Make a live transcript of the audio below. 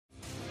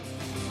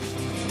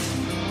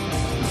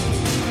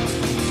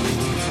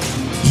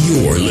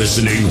You're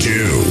listening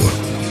to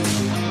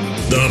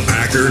the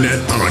Packernet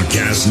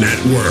Podcast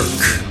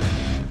Network.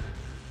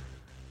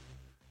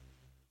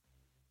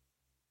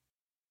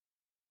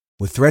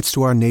 With threats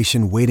to our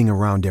nation waiting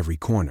around every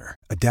corner,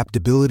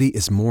 adaptability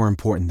is more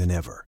important than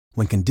ever.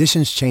 When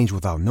conditions change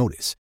without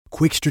notice,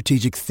 quick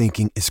strategic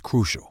thinking is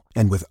crucial.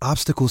 And with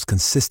obstacles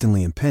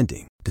consistently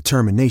impending,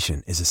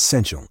 determination is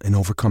essential in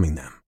overcoming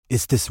them.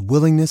 It's this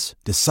willingness,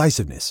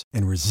 decisiveness,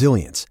 and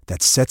resilience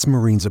that sets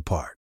Marines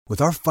apart. With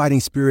our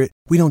fighting spirit,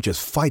 we don't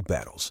just fight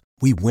battles,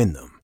 we win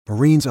them.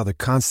 Marines are the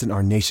constant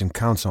our nation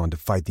counts on to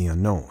fight the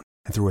unknown.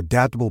 And through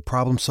adaptable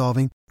problem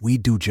solving, we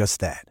do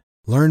just that.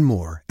 Learn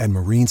more at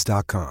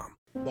marines.com.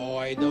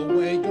 Boy, the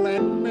way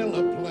Glenn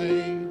Miller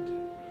played.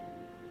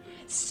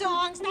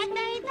 Songs that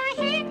made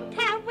the hit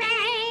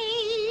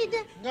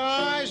parade.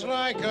 Guys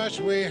like us,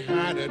 we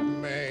had it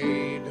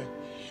made.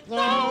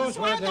 Those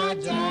were the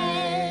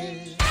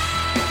days.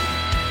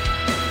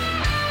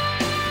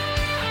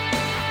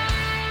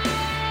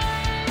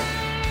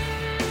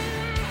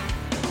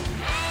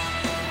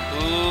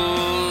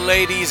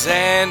 Ladies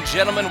and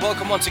gentlemen,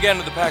 welcome once again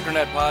to the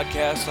Packernet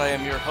Podcast. I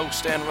am your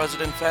host and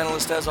resident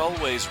fanalist, as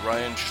always,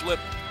 Ryan Schlip.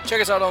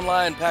 Check us out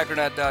online,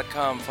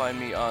 packernet.com. Find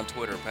me on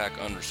Twitter,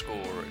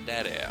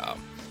 pack_daddy.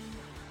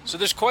 So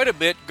there's quite a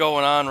bit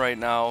going on right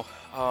now.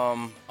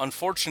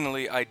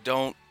 Unfortunately, I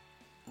don't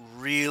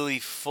really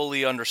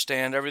fully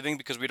understand everything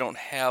because we don't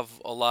have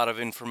a lot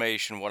of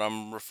information. What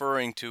I'm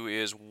referring to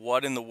is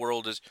what in the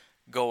world is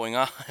going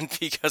on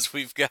because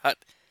we've got...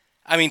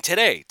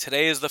 Today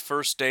is the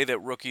first day that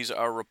rookies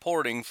are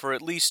reporting for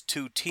at least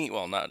two teams.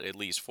 Well, not at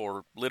least,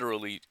 for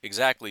literally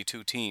exactly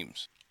two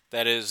teams.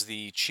 That is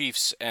the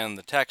Chiefs and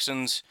the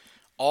Texans.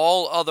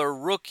 All other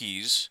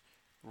rookies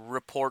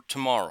report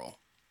tomorrow.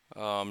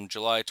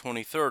 July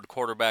 23rd,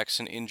 quarterbacks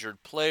and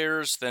injured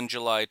players. Then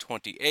July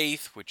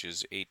 28th, which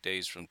is 8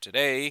 days from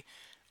today,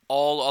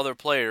 all other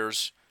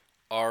players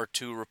are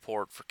to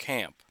report for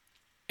camp.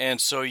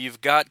 And so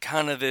you've got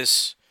kind of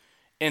this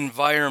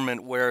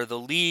environment where the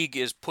league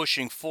is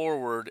pushing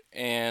forward,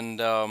 and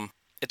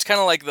it's kind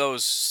of like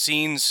those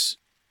scenes.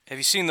 Have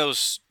you seen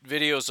those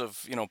videos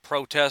of,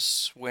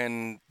 protests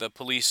when the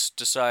police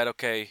decide,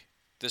 okay,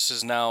 this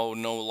is now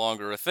no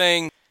longer a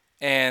thing,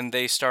 and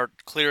they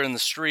start clearing the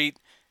street,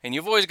 and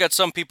you've always got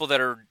some people that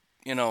are,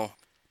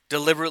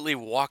 deliberately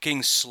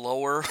walking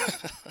slower.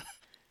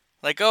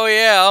 Like, oh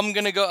yeah,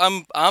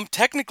 I'm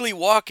technically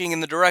walking in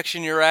the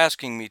direction you're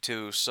asking me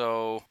to,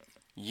 so,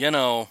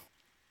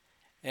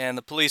 And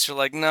the police are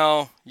like,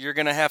 no, you're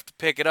going to have to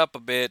pick it up a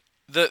bit.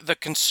 The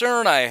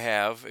concern I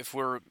have, if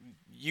we're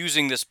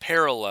using this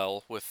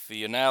parallel with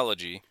the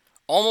analogy,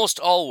 almost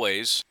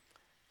always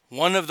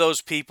one of those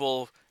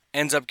people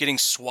ends up getting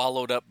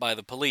swallowed up by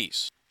the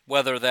police.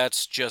 Whether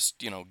that's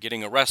just,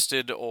 getting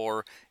arrested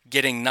or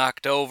getting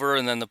knocked over,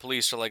 and then the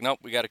police are like,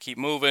 nope, we got to keep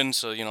moving,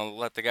 so,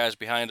 let the guys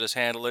behind us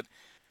handle it.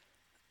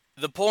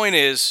 The point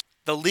is,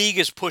 the league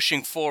is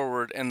pushing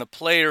forward, and the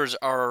players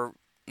are,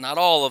 not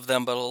all of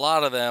them, but a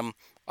lot of them,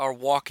 are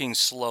walking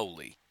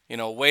slowly.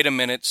 Wait a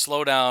minute,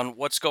 slow down,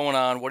 what's going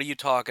on, what are you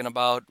talking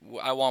about,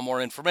 I want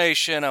more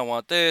information, I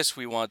want this,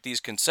 we want these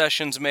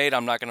concessions made,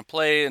 I'm not going to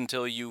play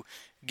until you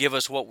give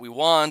us what we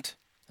want.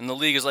 And the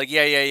league is like,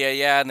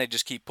 yeah, and they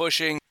just keep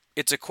pushing.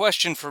 It's a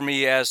question for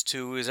me as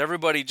to, is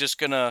everybody just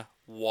going to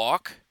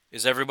walk?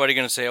 Is everybody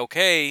going to say,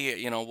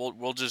 okay,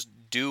 we'll just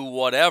do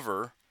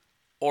whatever?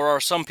 Or are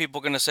some people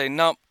going to say,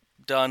 nope,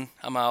 done,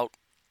 I'm out?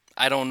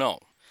 I don't know.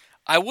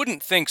 I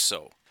wouldn't think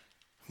so.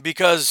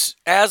 Because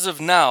as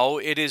of now,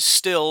 it is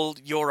still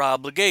your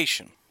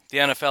obligation. The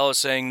NFL is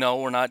saying, no,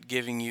 we're not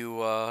giving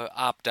you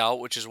opt-out,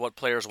 which is what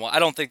players want. I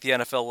don't think the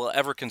NFL will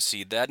ever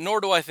concede that, nor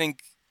do I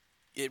think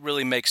it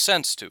really makes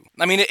sense to.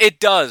 It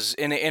does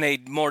in a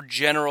more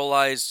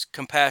generalized,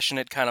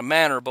 compassionate kind of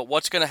manner, but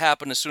what's going to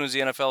happen as soon as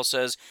the NFL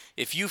says,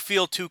 if you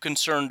feel too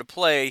concerned to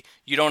play,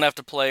 you don't have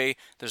to play,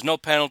 there's no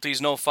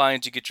penalties, no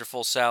fines, you get your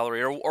full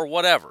salary, or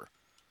whatever.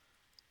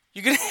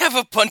 You're going to have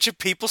a bunch of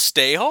people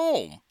stay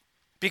home.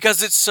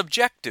 Because it's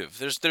subjective.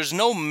 There's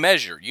no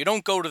measure. You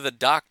don't go to the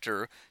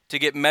doctor to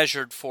get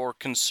measured for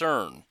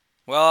concern.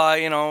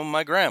 Well,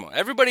 my grandma.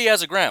 Everybody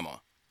has a grandma.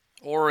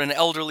 Or an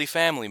elderly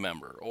family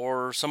member.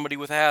 Or somebody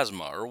with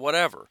asthma. Or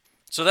whatever.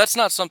 So that's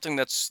not something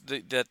that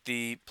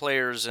the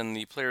players and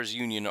the players'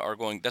 union are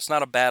going... That's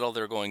not a battle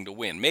they're going to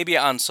win. Maybe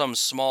on some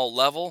small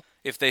level,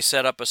 if they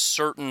set up a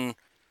certain...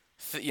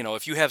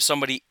 if you have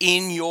somebody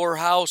in your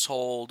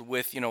household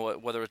with,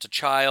 whether it's a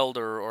child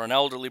or an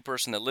elderly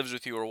person that lives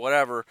with you or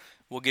whatever,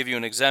 we'll give you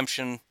an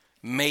exemption,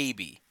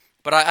 maybe.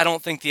 But I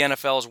don't think the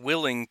NFL is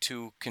willing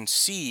to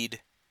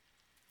concede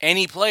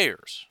any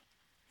players.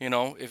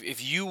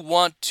 If you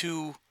want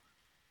to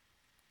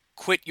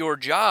quit your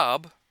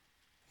job,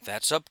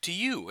 that's up to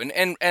you.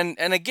 And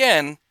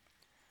again,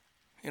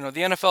 the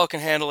NFL can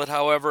handle it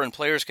however, and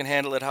players can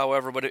handle it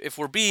however, but if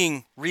we're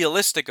being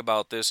realistic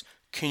about this,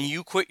 can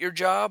you quit your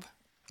job?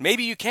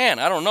 Maybe you can,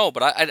 I don't know,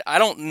 but I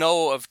don't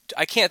know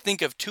I can't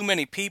think of too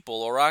many people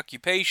or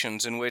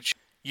occupations in which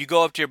you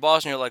go up to your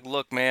boss and you're like,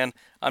 look, man,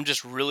 I'm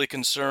just really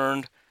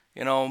concerned.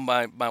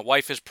 My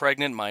wife is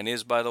pregnant. Mine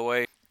is, by the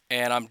way.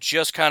 And I'm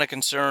just kind of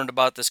concerned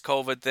about this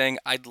COVID thing.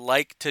 I'd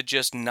like to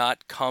just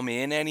not come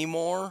in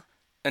anymore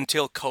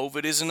until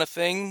COVID isn't a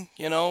thing,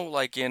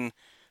 like in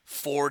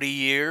 40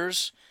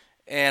 years.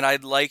 And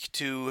I'd like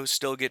to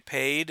still get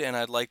paid, and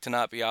I'd like to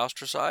not be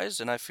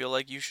ostracized. And I feel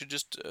like you should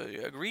just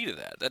agree to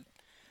that.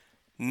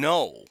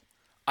 No,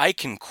 I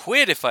can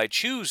quit if I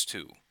choose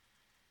to,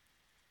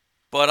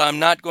 but I'm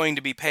not going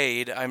to be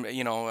paid.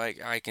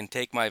 I can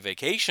take my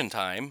vacation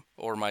time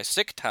or my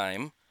sick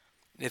time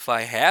if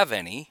I have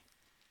any.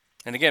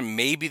 And again,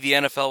 maybe the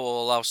NFL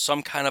will allow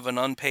some kind of an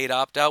unpaid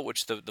opt-out,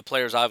 which the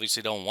players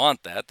obviously don't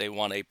want that. They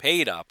want a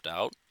paid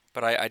opt-out.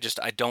 But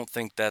I don't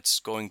think that's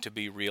going to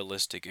be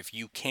realistic. If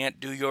you can't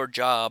do your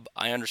job,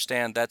 I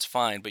understand that's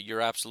fine, but you're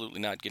absolutely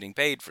not getting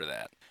paid for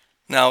that.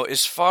 Now,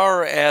 as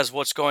far as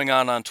what's going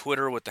on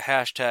Twitter with the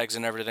hashtags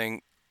and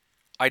everything,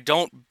 I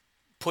don't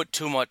put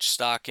too much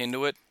stock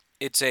into it.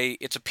 It's a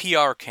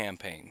PR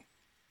campaign.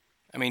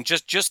 I mean,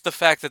 just the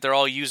fact that they're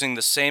all using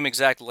the same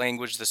exact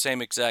language, the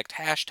same exact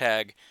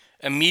hashtag,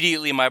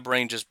 immediately my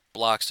brain just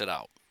blocks it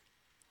out.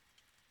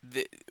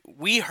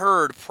 We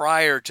heard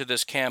prior to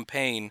this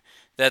campaign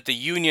that the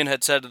union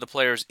had said to the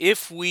players,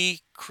 if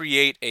we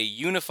create a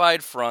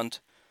unified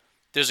front,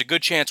 there's a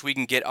good chance we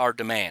can get our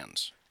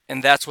demands.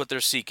 And that's what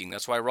they're seeking.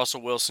 That's why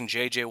Russell Wilson,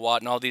 J.J.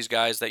 Watt, and all these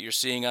guys that you're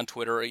seeing on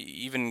Twitter,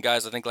 even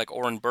guys I think like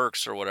Oren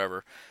Burks or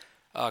whatever,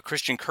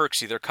 Christian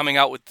Kirksey, they're coming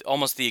out with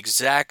almost the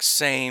exact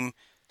same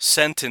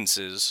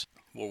sentences.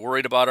 We're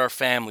worried about our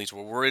families.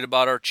 We're worried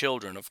about our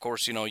children. Of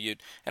course, and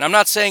I'm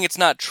not saying it's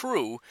not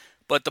true,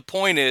 but the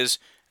point is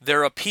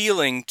they're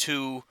appealing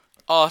to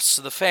us,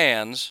 the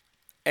fans,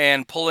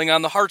 and pulling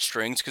on the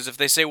heartstrings, because if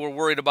they say we're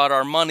worried about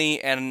our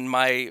money and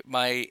my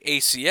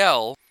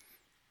ACL,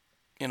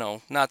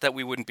 not that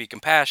we wouldn't be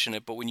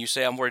compassionate, but when you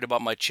say I'm worried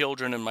about my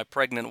children and my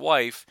pregnant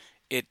wife,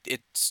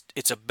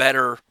 it's a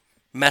better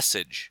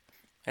message.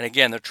 And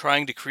again, they're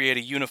trying to create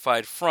a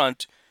unified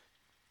front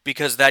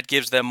because that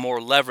gives them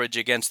more leverage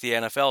against the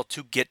NFL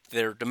to get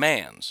their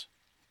demands.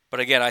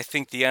 But again, I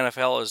think the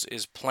NFL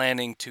is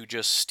planning to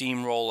just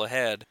steamroll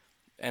ahead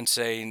and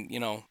say,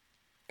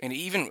 and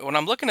even when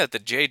I'm looking at the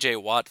J.J.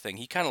 Watt thing,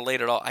 he kind of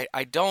laid it all.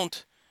 I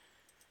don't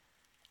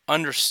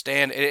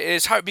understand.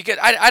 It's hard because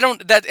I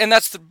don't, and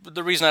that's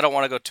the reason I don't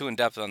want to go too in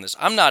depth on this.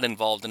 I'm not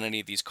involved in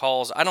any of these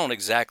calls. I don't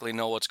exactly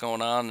know what's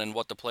going on and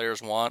what the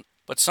players want.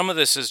 But some of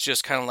this is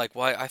just kind of like,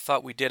 why I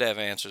thought we did have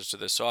answers to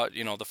this. So,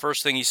 the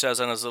first thing he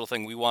says on his little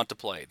thing, we want to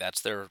play.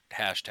 That's their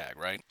hashtag,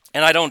 right?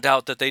 And I don't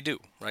doubt that they do,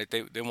 right?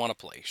 They want to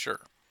play,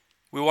 sure.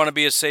 We want to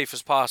be as safe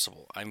as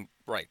possible. I'm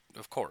right,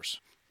 of course.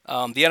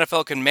 The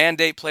NFL can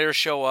mandate players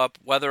show up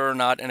whether or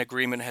not an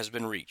agreement has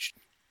been reached.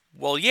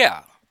 Well,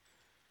 yeah.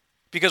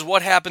 Because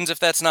what happens if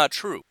that's not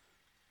true?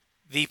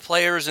 The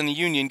players and the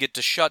union get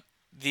to shut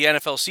the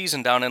NFL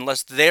season down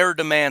unless their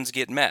demands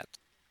get met,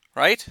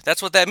 right?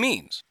 That's what that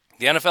means.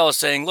 The NFL is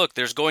saying, look,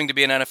 there's going to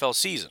be an NFL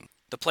season.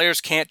 The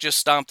players can't just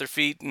stomp their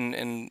feet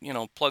and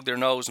plug their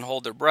nose and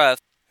hold their breath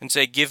and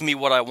say, give me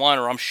what I want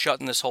or I'm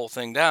shutting this whole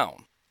thing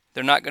down.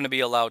 They're not going to be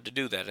allowed to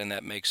do that, and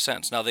that makes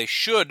sense. Now, they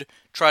should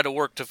try to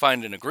work to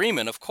find an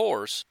agreement, of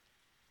course.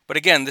 But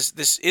again,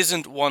 this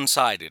isn't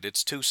one-sided.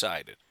 It's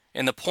two-sided.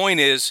 And the point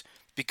is,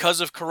 because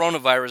of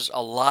coronavirus,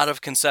 a lot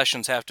of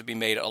concessions have to be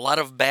made. A lot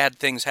of bad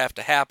things have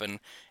to happen.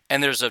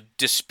 And there's a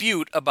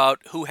dispute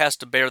about who has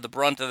to bear the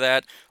brunt of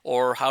that,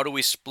 or how do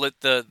we split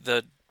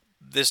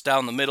this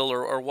down the middle,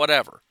 or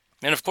whatever.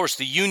 And of course,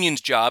 the union's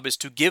job is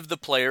to give the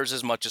players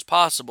as much as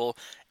possible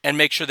and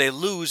make sure they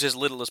lose as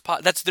little as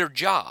possible. That's their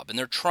job, and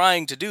they're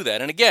trying to do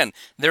that. And again,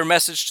 their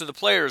message to the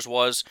players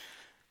was,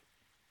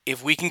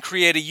 if we can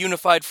create a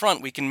unified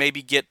front, we can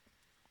maybe get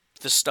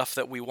the stuff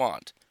that we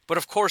want. But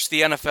of course,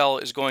 the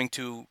NFL is going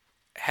to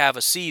have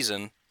a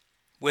season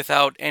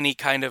without any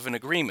kind of an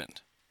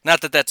agreement.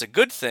 Not that that's a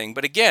good thing,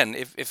 but again,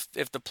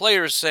 if the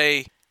players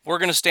say, we're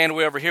going to stand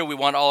way over here, we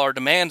want all our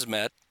demands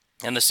met,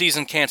 and the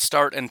season can't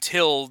start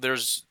until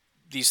there's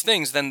these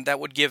things, then that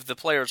would give the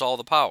players all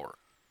the power.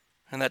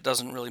 And that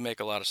doesn't really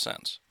make a lot of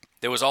sense.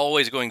 There was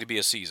always going to be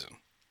a season.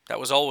 That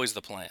was always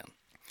the plan.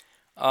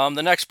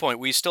 The next point,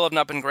 we still have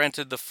not been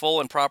granted the full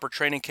and proper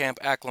training camp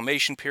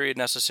acclimation period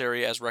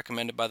necessary as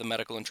recommended by the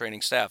medical and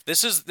training staff.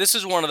 This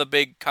is one of the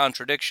big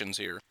contradictions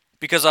here.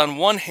 Because on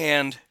one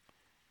hand,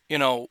 we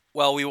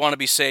want to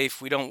be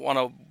safe. We don't want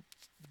to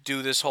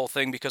do this whole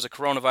thing because of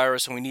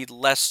coronavirus,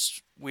 and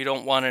we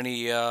don't want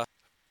any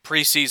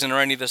preseason or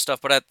any of this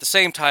stuff. But at the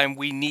same time,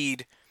 we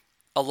need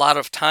a lot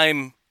of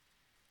time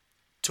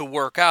to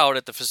work out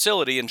at the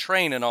facility and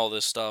train and all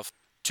this stuff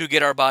to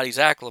get our bodies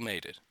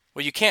acclimated.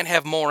 Well, you can't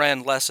have more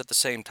and less at the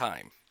same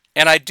time.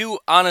 And I do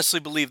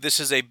honestly believe this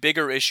is a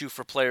bigger issue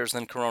for players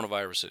than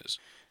coronavirus is.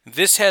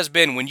 This has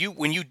been, when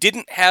you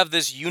didn't have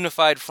this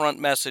unified front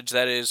message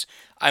that is,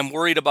 I'm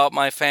worried about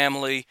my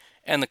family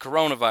and the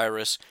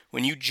coronavirus,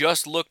 when you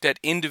just looked at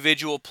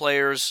individual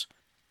players,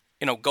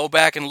 go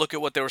back and look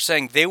at what they were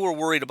saying, they were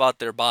worried about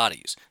their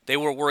bodies. They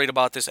were worried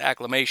about this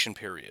acclimation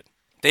period.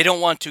 They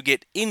don't want to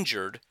get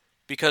injured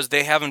because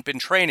they haven't been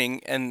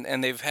training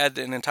and they've had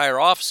an entire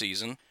off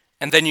season,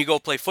 and then you go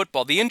play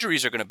football. The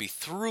injuries are going to be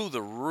through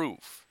the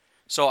roof.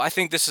 So I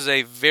think this is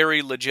a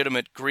very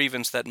legitimate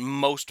grievance that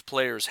most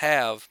players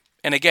have.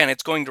 And again,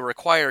 it's going to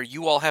require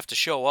you all have to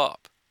show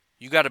up.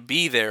 You got to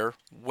be there,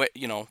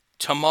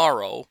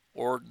 tomorrow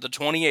or the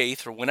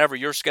 28th or whenever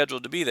you're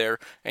scheduled to be there,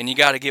 and you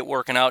got to get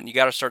working out and you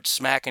got to start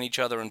smacking each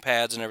other in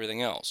pads and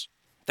everything else.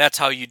 That's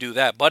how you do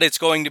that. But it's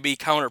going to be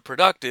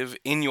counterproductive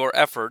in your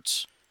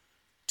efforts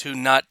to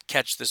not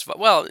catch this.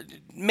 Well,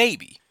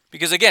 maybe.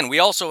 Because again, we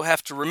also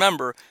have to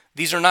remember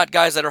these are not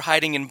guys that are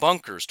hiding in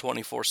bunkers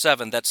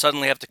 24/7 that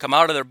suddenly have to come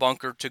out of their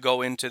bunker to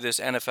go into this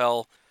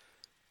NFL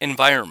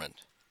environment.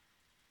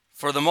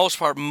 For the most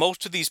part,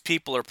 most of these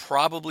people are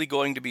probably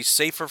going to be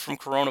safer from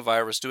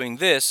coronavirus doing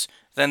this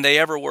than they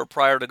ever were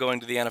prior to going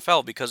to the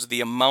NFL because of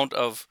the amount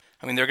of,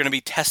 they're going to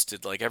be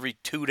tested like every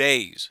 2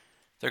 days.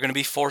 They're going to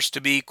be forced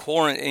to be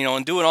quarantined,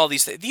 and doing all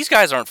these things. These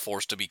guys aren't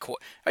forced to be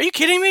Are you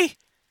kidding me?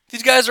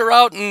 These guys are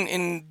out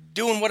and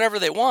doing whatever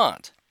they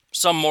want.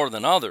 Some more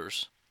than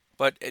others.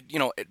 But,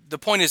 the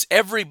point is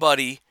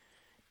everybody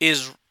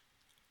is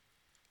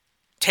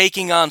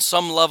taking on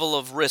some level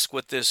of risk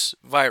with this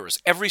virus.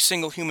 Every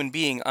single human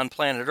being on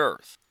planet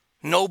Earth.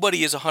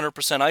 Nobody is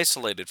 100%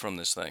 isolated from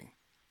this thing.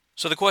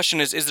 So the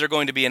question is there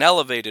going to be an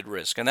elevated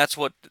risk? And that's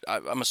what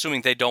I'm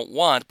assuming they don't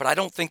want, but I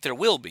don't think there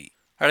will be.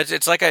 All right,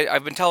 it's like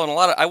I've been telling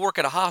I work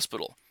at a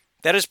hospital.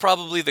 That is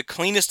probably the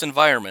cleanest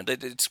environment.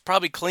 It's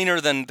probably cleaner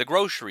than the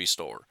grocery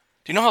store.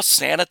 Do you know how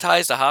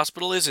sanitized a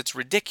hospital is? It's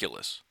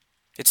ridiculous.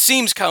 It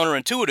seems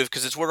counterintuitive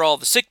because it's where all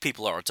the sick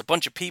people are. It's a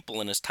bunch of people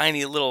in this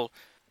tiny little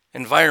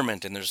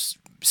environment, and there's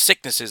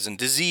sicknesses and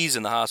disease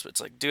in the hospital.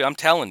 It's like, dude, I'm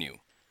telling you,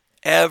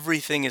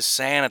 everything is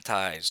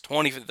sanitized.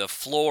 The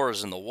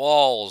floors and the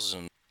walls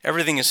and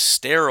everything is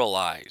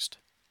sterilized.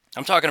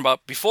 I'm talking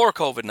about before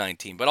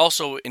COVID-19, but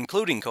also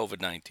including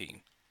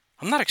COVID-19.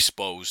 I'm not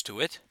exposed to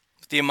it.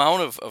 The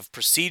amount of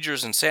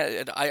procedures and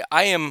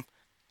I am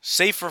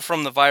safer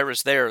from the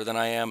virus there than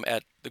I am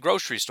at the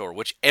grocery store,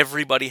 which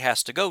everybody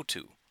has to go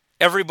to.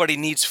 Everybody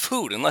needs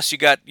food, unless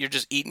you're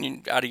just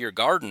eating out of your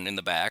garden in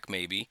the back,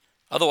 maybe.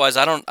 Otherwise,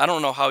 I don't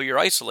know how you're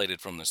isolated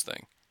from this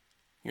thing.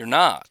 You're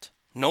not.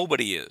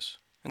 Nobody is.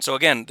 And so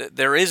again,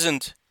 there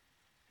isn't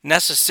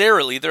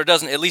necessarily, there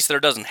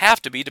doesn't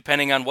have to be,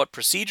 depending on what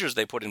procedures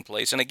they put in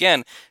place. And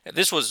again,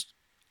 this was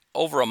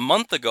over a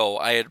month ago.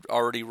 I had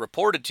already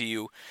reported to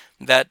you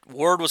that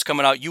word was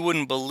coming out. You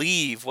wouldn't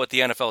believe what the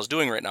NFL is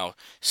doing right now.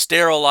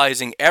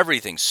 Sterilizing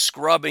everything,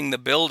 scrubbing the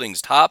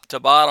buildings, top to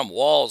bottom,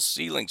 walls,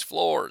 ceilings,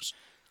 floors.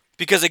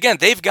 Because again,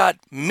 they've got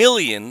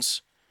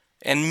millions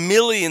and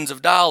millions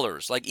of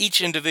dollars, like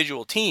each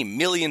individual team,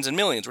 millions and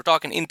millions. We're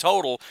talking in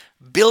total,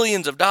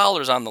 billions of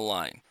dollars on the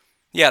line.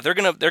 Yeah, they're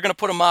gonna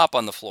put a mop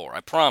on the floor, I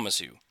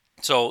promise you.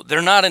 So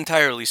they're not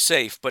entirely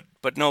safe, but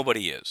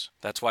nobody is.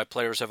 That's why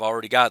players have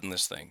already gotten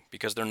this thing,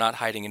 because they're not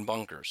hiding in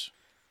bunkers.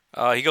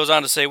 He goes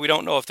on to say, we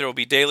don't know if there will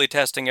be daily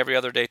testing, every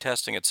other day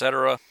testing,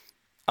 etc.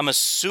 I'm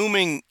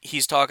assuming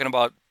he's talking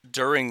about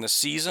during the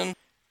season,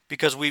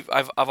 because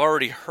I've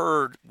already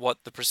heard what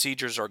the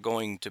procedures are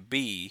going to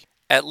be,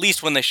 at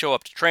least when they show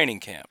up to training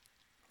camp.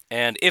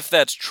 And if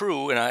that's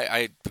true, and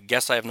I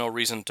guess I have no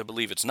reason to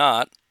believe it's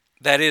not,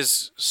 that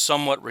is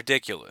somewhat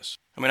ridiculous.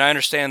 I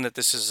understand that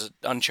this is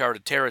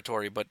uncharted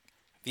territory, but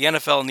the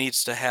NFL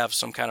needs to have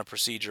some kind of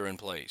procedure in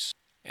place.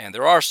 And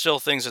there are still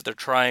things that they're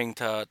trying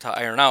to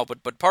iron out,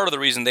 but part of the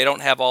reason they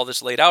don't have all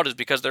this laid out is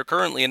because they're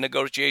currently in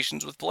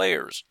negotiations with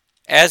players.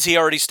 As he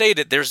already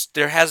stated,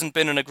 there hasn't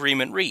been an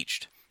agreement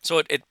reached. So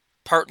it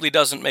partly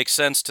doesn't make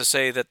sense to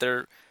say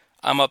that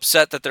I'm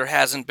upset that there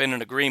hasn't been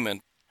an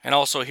agreement, and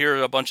also here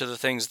are a bunch of the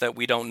things that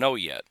we don't know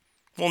yet.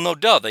 Well, no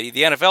duh, the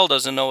NFL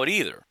doesn't know it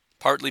either,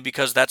 partly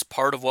because that's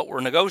part of what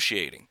we're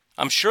negotiating.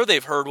 I'm sure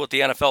they've heard what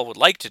the NFL would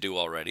like to do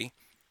already,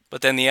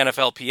 but then the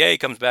NFLPA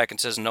comes back and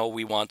says, no,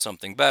 we want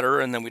something better,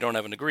 and then we don't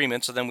have an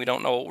agreement, so then we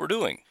don't know what we're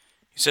doing.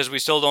 He says we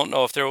still don't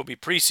know if there will be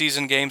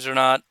preseason games or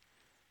not.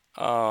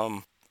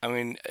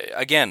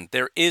 Again,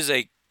 there is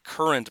a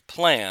current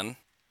plan.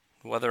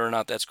 Whether or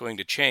not that's going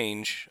to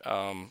change,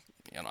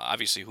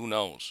 obviously, who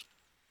knows?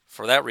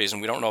 For that reason,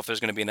 we don't know if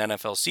there's going to be an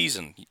NFL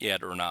season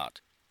yet or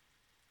not.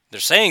 They're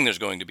saying there's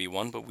going to be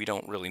one, but we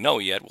don't really know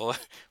yet. Well,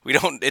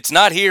 it's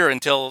not here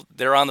until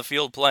they're on the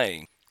field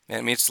playing.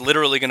 It's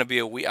literally going to be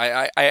a week.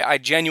 I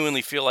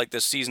genuinely feel like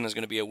this season is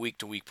going to be a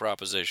week-to-week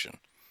proposition.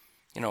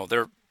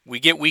 We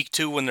get week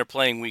 2 when they're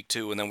playing week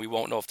 2, and then we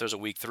won't know if there's a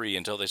week 3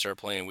 until they start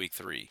playing week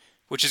 3,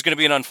 which is going to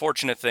be an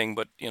unfortunate thing,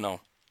 but,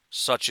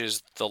 such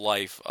is the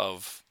life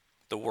of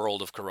the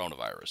world of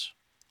coronavirus.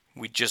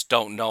 We just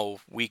don't know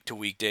week to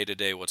week, day to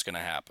day what's going to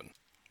happen.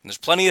 And there's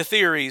plenty of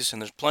theories,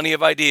 and there's plenty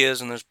of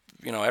ideas, and there's,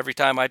 every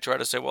time I try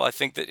to say, well, I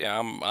think that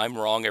I'm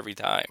wrong every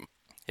time.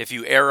 If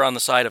you err on the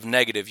side of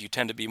negative, you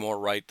tend to be more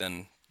right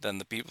than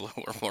the people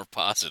who are more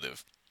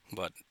positive.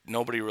 But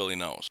nobody really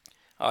knows.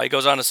 He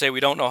goes on to say, we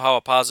don't know how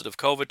a positive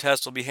COVID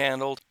test will be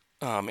handled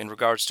in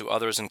regards to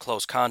others in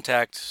close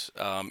contact,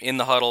 in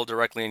the huddle,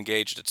 directly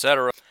engaged,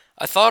 etc.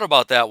 I thought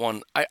about that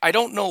one. I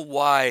don't know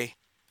why.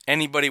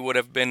 anybody would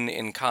have been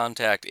in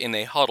contact in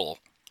a huddle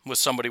with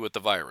somebody with the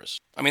virus.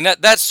 I mean,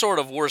 that's sort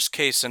of worst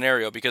case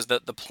scenario, because the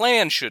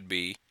plan should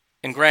be,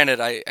 and granted,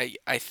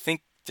 I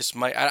think this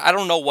might, I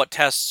don't know what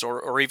tests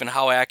or even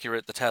how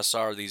accurate the tests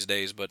are these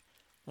days, but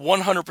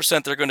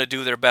 100% they're going to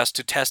do their best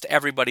to test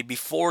everybody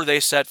before they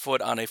set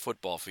foot on a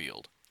football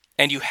field.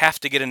 And you have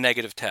to get a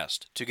negative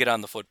test to get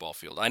on the football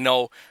field. I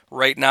know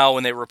right now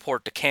when they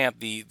report to camp,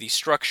 the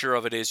structure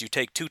of it is you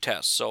take 2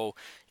 tests. So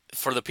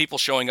for the people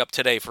showing up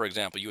today, for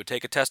example, you would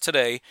take a test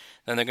today,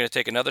 then they're going to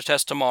take another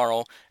test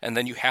tomorrow, and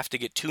then you have to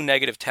get 2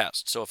 negative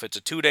tests. So if it's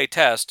a 2-day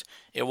test,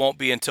 it won't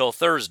be until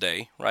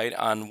Thursday, right?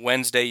 On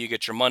Wednesday, you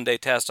get your Monday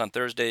test. On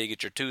Thursday, you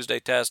get your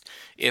Tuesday test.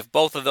 If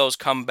both of those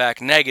come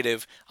back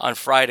negative, on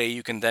Friday,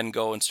 you can then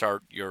go and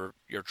start your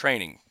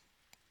training.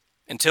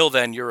 Until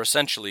then, you're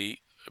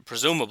essentially,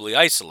 presumably,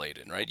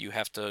 isolated, right? You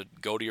have to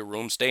go to your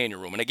room, stay in your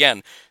room. And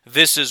again,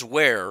 this is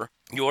where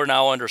you're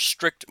now under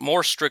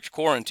more strict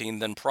quarantine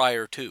than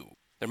prior to.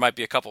 There might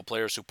be a couple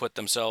players who put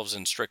themselves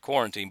in strict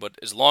quarantine, but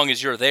as long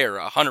as you're there,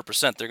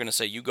 100%, they're going to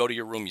say you go to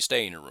your room, you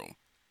stay in your room.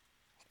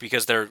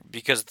 Because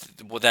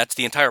that's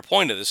the entire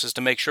point of this, is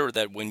to make sure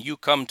that when you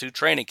come to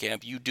training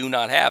camp, you do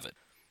not have it.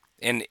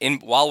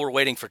 And while we're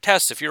waiting for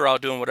tests, if you're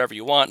out doing whatever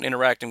you want and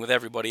interacting with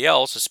everybody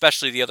else,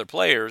 especially the other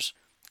players,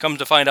 come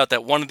to find out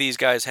that one of these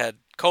guys had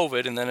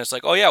COVID, and then it's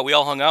like, oh yeah, we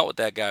all hung out with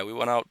that guy. We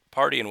went out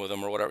partying with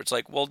him or whatever. It's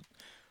like, well,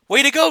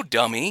 way to go,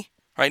 dummy.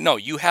 Right? No,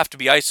 you have to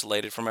be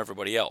isolated from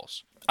everybody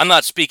else. I'm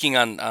not speaking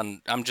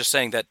on I'm just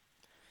saying that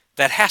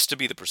has to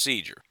be the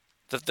procedure.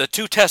 The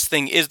 2 test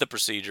thing is the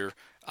procedure.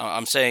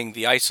 I'm saying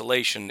the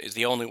isolation is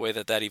the only way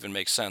that even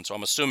makes sense. So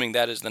I'm assuming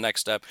that is the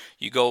next step.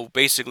 You go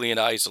basically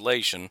into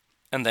isolation,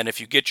 and then if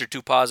you get your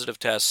 2 positive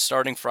tests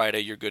starting Friday,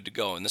 you're good to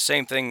go. And the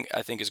same thing,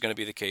 I think, is going to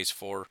be the case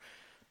for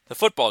the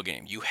football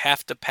game. You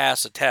have to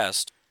pass a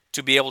test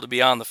to be able to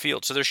be on the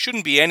field. So there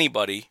shouldn't be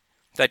anybody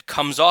that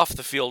comes off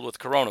the field with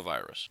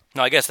coronavirus.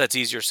 Now, I guess that's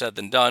easier said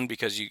than done,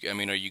 because, are you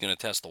going to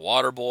test the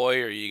water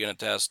boy? Or are you going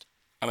to test...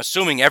 I'm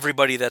assuming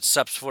everybody that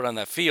steps foot on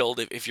that field,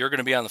 if you're going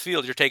to be on the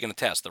field, you're taking a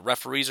test. The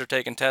referees are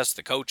taking tests.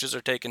 The coaches are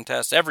taking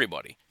tests.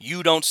 Everybody.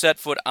 You don't set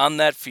foot on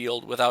that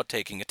field without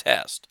taking a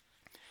test.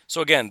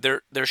 So again,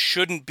 there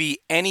shouldn't be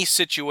any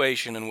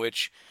situation in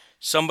which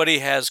somebody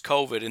has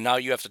COVID and now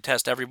you have to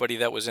test everybody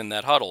that was in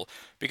that huddle,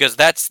 because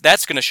that's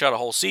going to shut a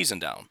whole season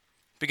down.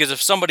 Because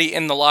if somebody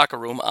in the locker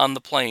room, on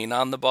the plane,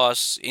 on the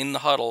bus, in the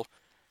huddle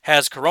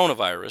has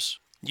coronavirus,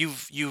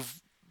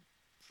 you've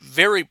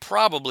very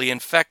probably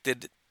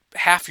infected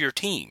half your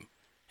team.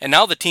 And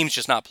now the team's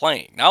just not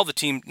playing.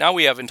 Now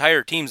we have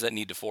entire teams that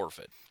need to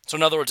forfeit. So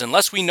in other words,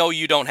 unless we know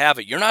you don't have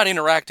it, you're not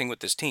interacting with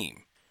this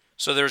team.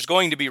 So there's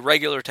going to be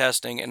regular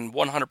testing, and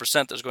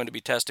 100% there's going to be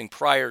testing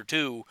prior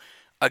to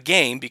a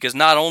game, because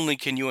not only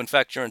can you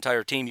infect your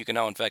entire team, you can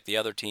now infect the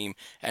other team.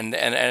 And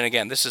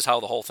again, this is how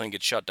the whole thing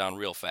gets shut down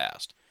real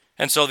fast.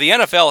 And so the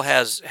NFL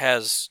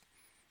has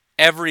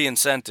every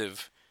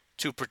incentive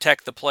to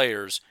protect the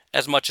players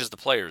as much as the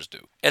players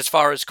do, as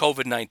far as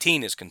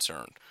COVID-19 is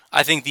concerned.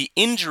 I think the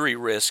injury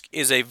risk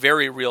is a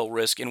very real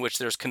risk in which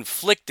there's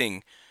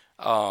conflicting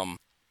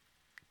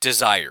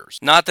desires.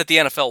 Not that the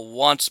NFL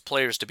wants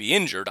players to be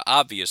injured,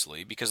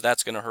 obviously, because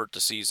that's going to hurt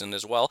the season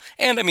as well.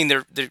 And I mean,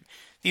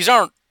 these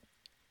aren't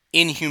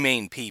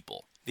inhumane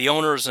people. The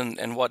owners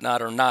and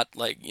whatnot are not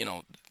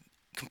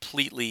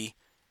completely...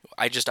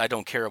 I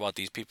don't care about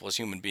these people as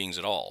human beings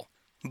at all.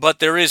 But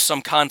there is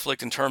some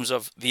conflict in terms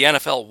of the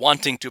NFL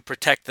wanting to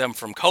protect them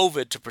from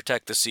COVID to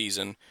protect the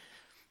season,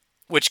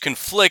 which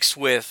conflicts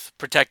with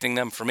protecting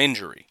them from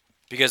injury.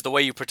 Because the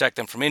way you protect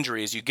them from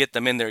injury is you get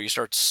them in there, you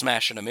start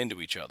smashing them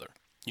into each other.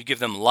 You give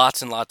them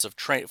lots and lots of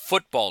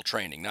football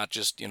training, not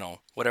just,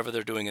 whatever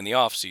they're doing in the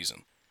off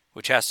season,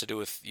 which has to do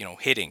with,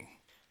 hitting.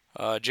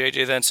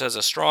 JJ then says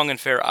a strong and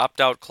fair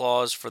opt-out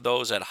clause for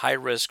those at high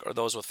risk or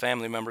those with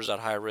family members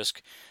at high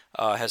risk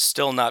has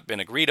still not been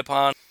agreed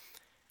upon.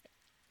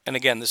 And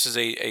again, this is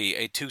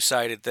a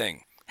two-sided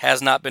thing.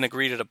 Has not been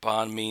agreed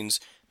upon means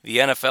the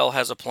NFL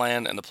has a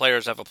plan and the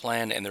players have a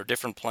plan, and they're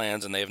different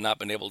plans, and they have not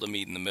been able to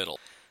meet in the middle.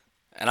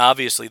 And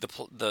obviously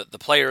the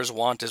players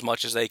want as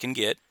much as they can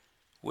get,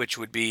 which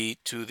would be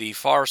to the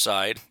far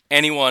side.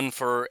 Anyone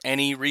for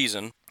any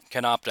reason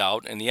can opt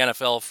out, and the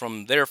NFL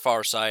from their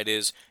far side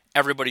is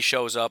everybody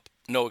shows up,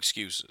 no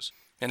excuses.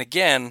 And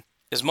again,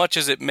 as much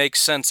as it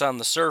makes sense on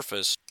the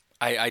surface,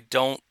 I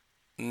don't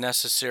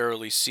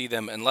necessarily see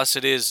them, unless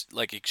it is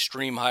like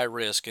extreme high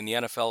risk and the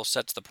NFL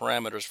sets the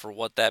parameters for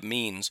what that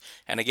means.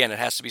 And again, it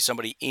has to be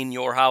somebody in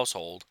your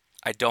household.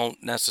 I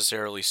don't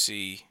necessarily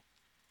see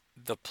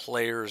the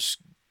players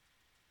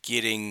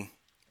getting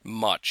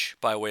much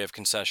by way of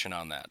concession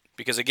on that.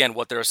 Because again,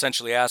 what they're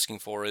essentially asking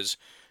for is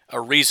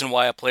a reason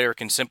why a player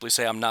can simply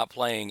say, I'm not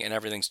playing, and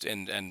everything's,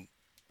 and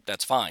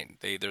that's fine.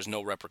 There's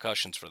no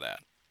repercussions for that.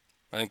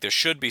 I think there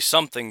should be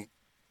something,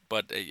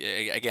 but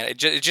again, it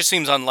just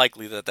seems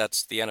unlikely that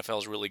the NFL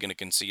is really going to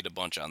concede a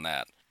bunch on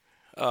that.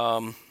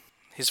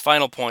 His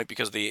final point,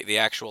 because the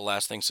actual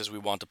last thing says we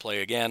want to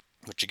play again,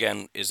 which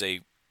again is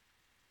a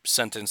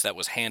sentence that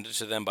was handed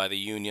to them by the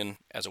union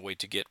as a way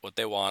to get what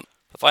they want.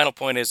 The final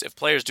point is, if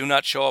players do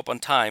not show up on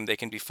time, they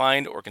can be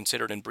fined or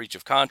considered in breach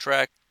of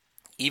contract,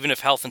 even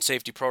if health and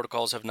safety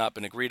protocols have not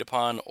been agreed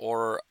upon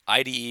or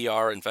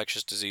IDER,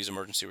 infectious disease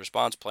emergency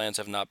response plans,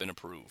 have not been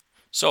approved.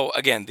 So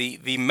again,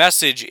 the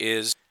message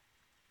is,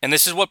 and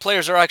this is what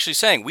players are actually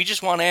saying, we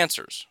just want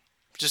answers.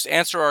 Just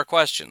answer our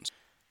questions.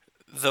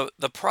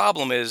 The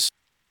problem is,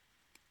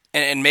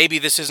 and maybe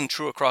this isn't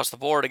true across the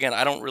board, again,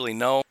 I don't really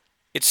know.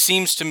 It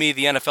seems to me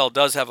the NFL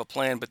does have a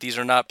plan, but these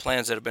are not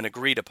plans that have been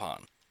agreed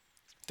upon.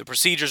 The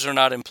procedures are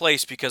not in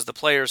place because the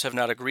players have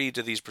not agreed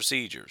to these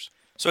procedures.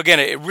 So again,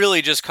 it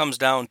really just comes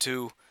down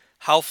to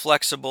how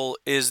flexible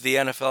is the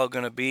NFL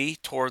going to be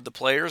toward the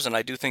players, and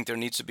I do think there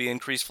needs to be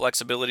increased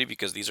flexibility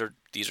because these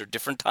are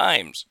different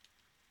times.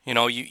 You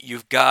know,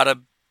 you've got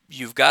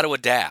to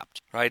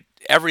adapt, right?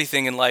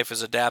 Everything in life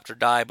is adapt or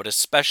die, but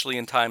especially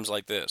in times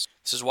like this.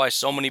 This is why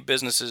so many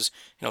businesses,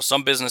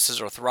 some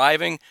businesses are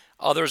thriving,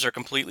 others are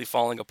completely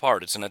falling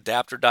apart. It's an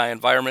adapt or die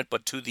environment,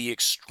 but to the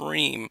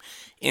extreme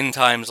in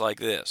times like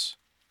this.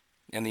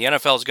 And the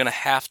NFL is going to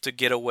have to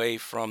get away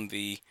from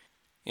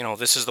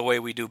this is the way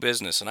we do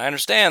business. And I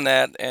understand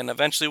that, and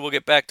eventually we'll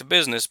get back to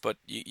business, but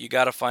you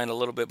got to find a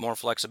little bit more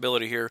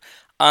flexibility here.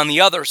 On the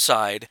other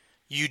side,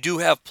 you do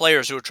have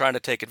players who are trying to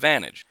take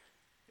advantage.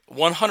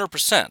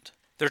 100%.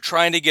 They're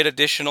trying to get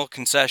additional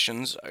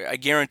concessions. I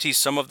guarantee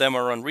some of them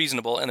are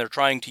unreasonable, and they're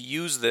trying to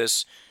use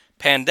this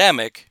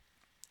pandemic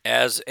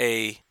as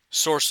a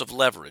source of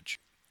leverage.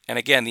 And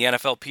again, the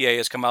NFLPA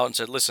has come out and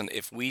said, listen,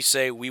 if we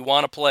say we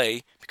want to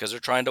play, because they're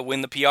trying to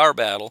win the PR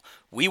battle,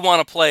 we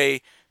want to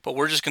play, but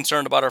we're just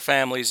concerned about our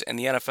families, and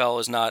the NFL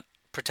is not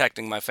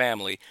protecting my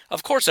family.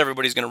 Of course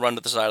everybody's going to run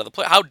to the side of the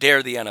play. How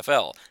dare the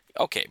NFL?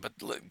 Okay, but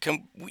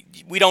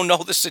we don't know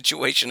the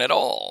situation at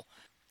all.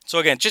 So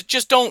again,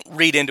 just don't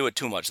read into it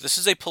too much. This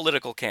is a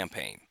political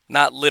campaign.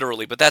 Not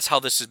literally, but that's how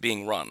this is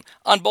being run.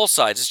 On both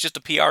sides, it's just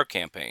a PR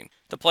campaign.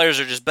 The players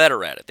are just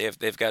better at it.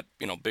 They've got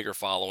bigger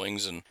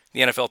followings, and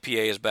the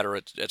NFLPA is better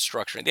at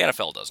structuring. The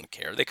NFL doesn't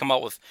care. They come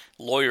out with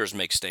lawyers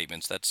make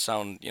statements that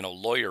sound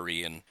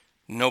lawyery, and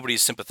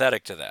nobody's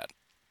sympathetic to that.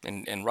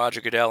 And Roger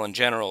Goodell in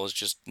general is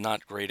just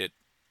not great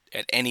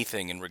at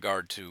anything in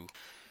regard to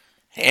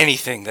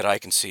anything that I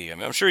can see. I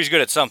mean, I'm sure he's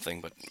good at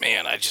something, but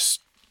man,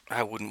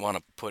 I wouldn't want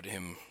to put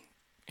him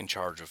in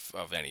charge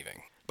of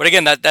anything. But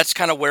again, that's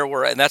kind of where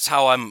we're at, and that's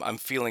how I'm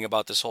feeling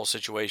about this whole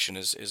situation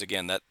is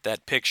again,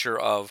 that picture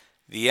of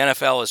the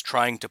NFL is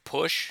trying to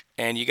push,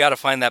 and you got to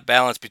find that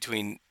balance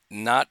between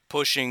not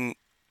pushing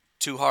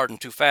too hard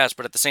and too fast,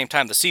 but at the same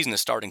time, the season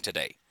is starting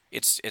today.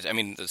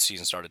 The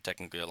season started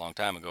technically a long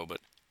time ago, but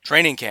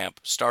training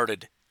camp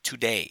started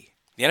today.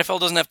 The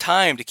NFL doesn't have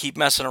time to keep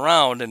messing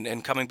around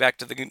and coming back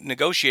to the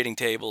negotiating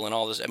table and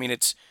all this. I mean,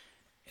 it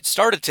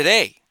started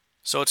today.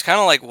 So it's kind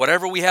of like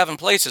whatever we have in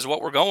place is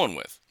what we're going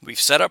with. We've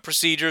set up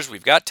procedures.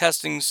 We've got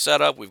testing set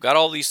up. We've got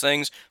all these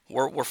things.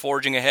 We're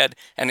forging ahead.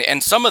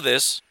 And some of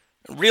this,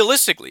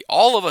 realistically,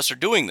 all of us are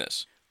doing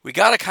this. We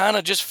got to kind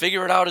of just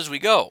figure it out as we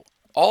go.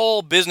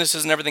 All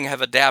businesses and everything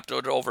have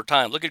adapted over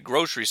time. Look at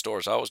grocery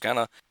stores.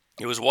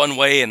 It was one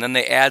way, and then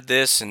they add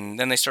this, and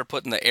then they start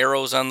putting the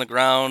arrows on the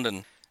ground,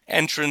 and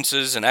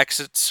entrances and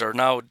exits are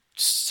now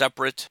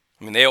separate.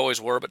 I mean, they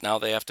always were, but now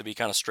they have to be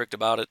kind of strict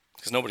about it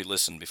because nobody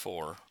listened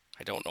before.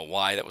 I don't know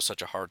why that was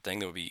such a hard thing.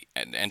 There would be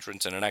an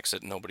entrance and an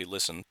exit, and nobody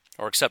listened.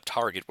 Or except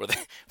Target, where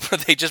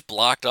they just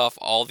blocked off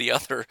all the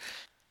other.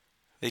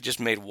 They just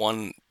made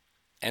one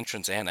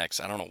entrance annex.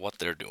 I don't know what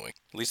they're doing.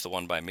 At least the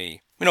one by me.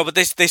 But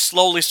they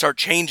slowly start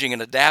changing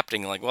and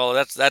adapting. Like, well,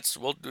 the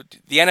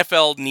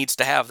NFL needs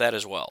to have that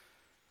as well.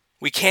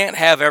 We can't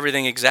have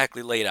everything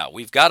exactly laid out.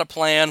 We've got a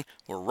plan.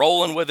 We're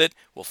rolling with it.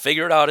 We'll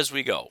figure it out as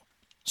we go.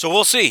 So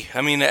we'll see.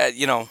 I mean,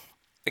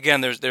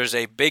 again, there's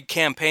a big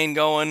campaign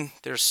going.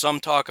 There's some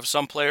talk of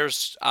some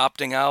players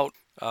opting out.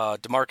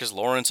 DeMarcus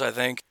Lawrence, I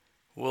think.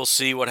 We'll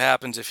see what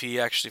happens if he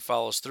actually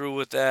follows through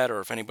with that,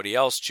 or if anybody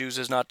else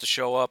chooses not to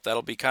show up.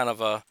 That'll be kind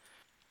of a,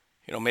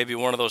 maybe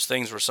one of those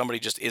things where somebody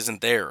just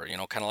isn't there,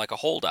 kind of like a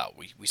holdout.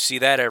 We see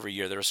that every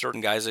year. There are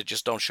certain guys that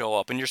just don't show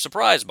up, and you're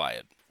surprised by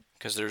it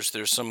because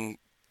there's some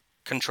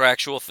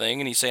contractual thing,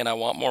 and he's saying, I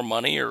want more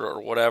money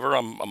or whatever.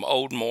 I'm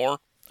owed more.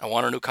 I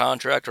want a new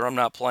contract, or I'm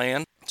not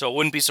playing. So I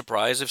wouldn't be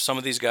surprised if some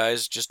of these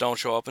guys just don't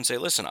show up and say,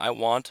 listen, I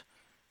want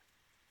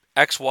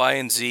X, Y,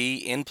 and Z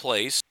in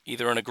place,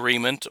 either an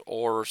agreement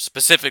or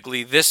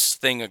specifically this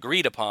thing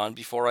agreed upon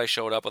before I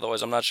showed up,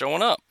 otherwise I'm not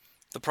showing up.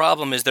 The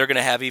problem is they're going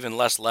to have even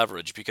less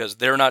leverage because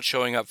they're not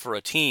showing up for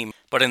a team,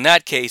 but in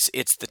that case,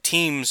 it's the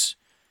team's,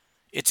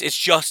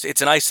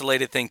 it's an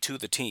isolated thing to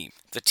the team.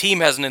 The team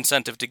has an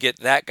incentive to get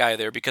that guy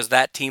there because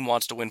that team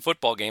wants to win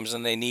football games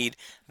and they need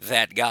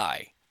that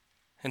guy.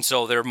 And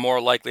so they're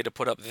more likely to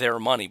put up their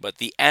money. But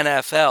the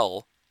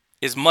NFL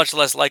is much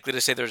less likely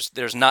to say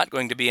there's not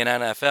going to be an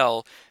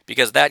NFL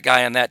because that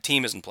guy on that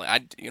team isn't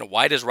playing.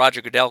 Why does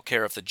Roger Goodell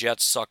care if the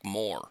Jets suck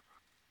more?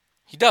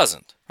 He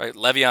doesn't, right?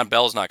 Le'Veon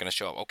Bell's not going to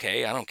show up.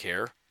 Okay, I don't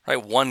care,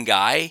 right? One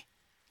guy.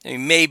 I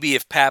mean, maybe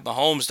if Pat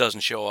Mahomes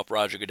doesn't show up,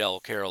 Roger Goodell will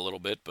care a little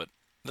bit, but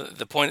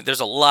the point, there's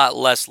a lot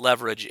less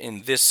leverage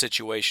in this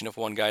situation if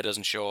one guy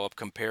doesn't show up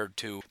compared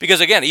to, because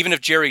again, even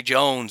if Jerry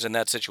Jones in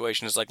that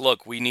situation is like,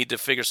 look, we need to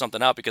figure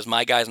something out because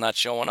my guy's not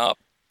showing up.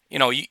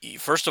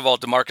 First of all,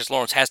 DeMarcus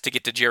Lawrence has to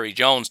get to Jerry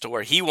Jones to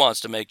where he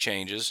wants to make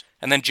changes,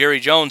 and then Jerry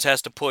Jones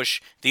has to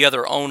push the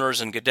other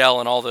owners and Goodell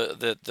and all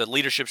the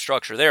leadership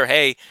structure there.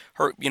 Hey,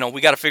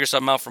 we got to figure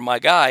something out for my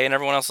guy, and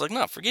everyone else is like,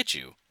 no, forget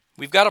you.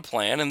 We've got a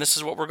plan, and this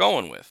is what we're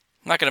going with.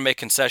 I'm not going to make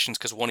concessions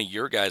because one of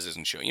your guys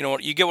isn't showing. You know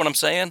what? You get what I'm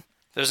saying?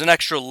 There's an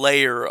extra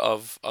layer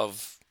of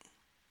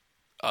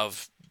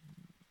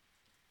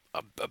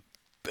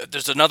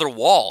there's another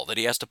wall that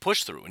he has to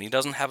push through, and he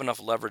doesn't have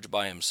enough leverage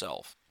by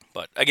himself.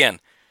 But again,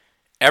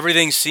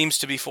 everything seems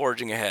to be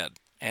forging ahead,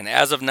 and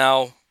as of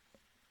now,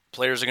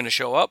 players are going to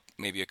show up.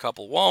 Maybe a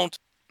couple won't.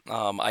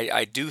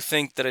 I do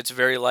think that it's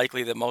very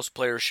likely that most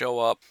players show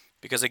up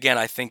because, again,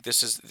 I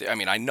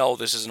know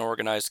this is an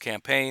organized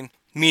campaign,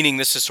 meaning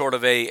this is sort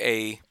of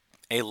a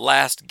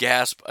last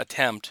gasp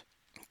attempt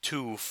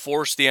to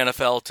force the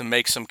NFL to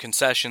make some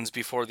concessions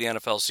before the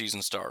NFL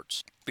season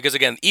starts. Because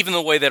again, even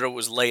the way that it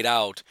was laid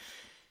out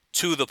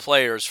to the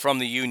players from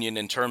the union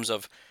in terms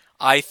of,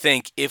 I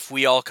think if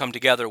we all come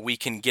together, we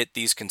can get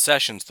these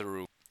concessions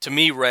through, to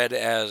me read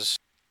as,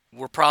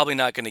 we're probably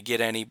not going to get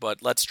any,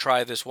 but let's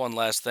try this one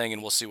last thing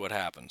and we'll see what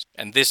happens.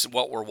 And this,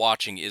 what we're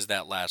watching, is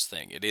that last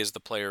thing. It is the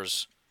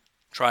players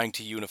trying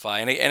to unify.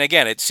 And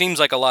again, it seems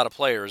like a lot of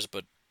players,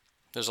 but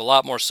there's a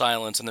lot more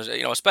silence, and there's,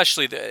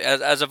 especially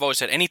as I've always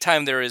said,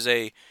 anytime there is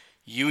a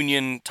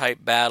union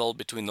type battle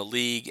between the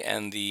league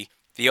and the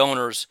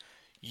owners,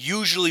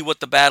 usually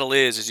what the battle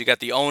is you got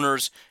the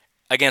owners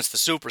against the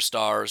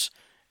superstars,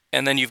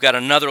 and then you've got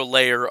another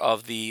layer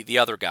of the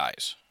other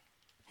guys.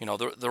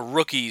 The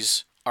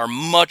rookies are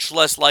much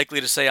less likely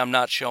to say I'm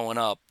not showing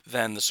up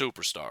than the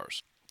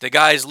superstars. The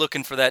guys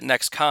looking for that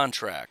next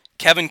contract.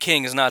 Kevin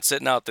King is not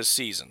sitting out this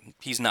season.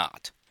 He's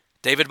not.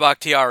 David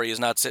Bakhtiari is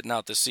not sitting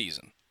out this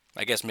season.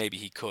 I guess maybe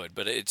he could,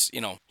 but it's,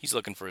 he's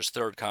looking for his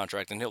third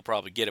contract and he'll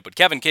probably get it. But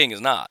Kevin King is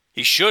not.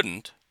 He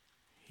shouldn't.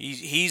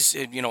 He's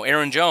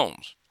Aaron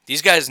Jones.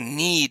 These guys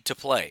need to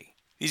play.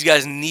 These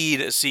guys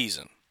need a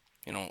season.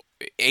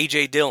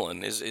 A.J.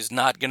 Dillon is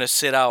not going to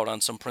sit out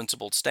on some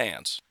principled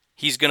stance.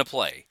 He's going to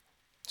play.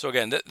 So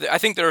again, I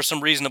think there are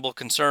some reasonable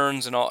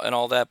concerns and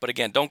all that. But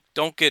again,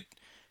 don't get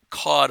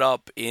caught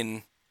up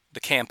in the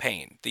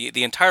campaign.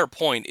 The entire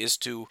point is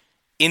to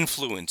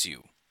influence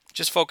you.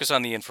 Just focus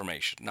on the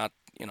information, not,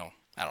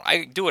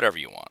 I do whatever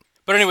you want.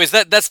 But anyways,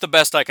 that's the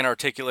best I can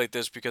articulate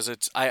this because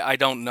I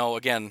don't know.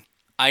 Again,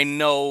 I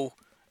know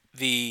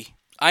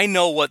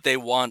what they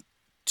want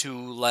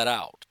to let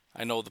out.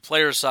 I know the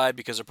players' side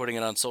because they're putting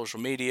it on social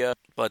media,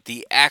 but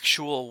the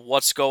actual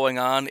what's going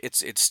on,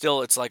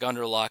 it's like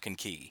under lock and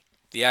key.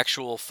 The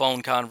actual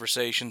phone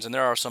conversations, and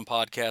there are some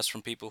podcasts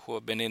from people who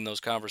have been in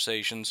those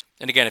conversations.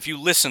 And again, if you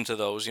listen to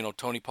those,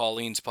 Tony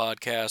Pauline's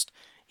podcast,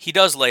 he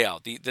does lay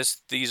out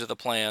these are the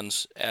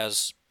plans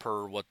as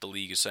per what the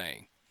league is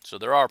saying. So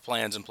there are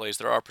plans in place,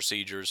 there are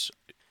procedures.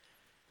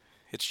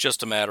 It's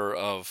just a matter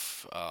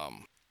of,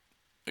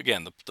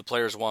 again, the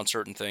players want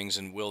certain things,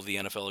 and will the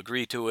NFL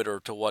agree to it,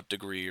 or to what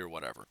degree, or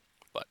whatever.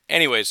 But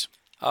anyways,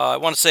 I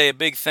want to say a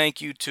big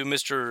thank you to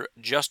Mr.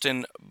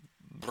 Justin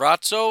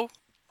Brozo.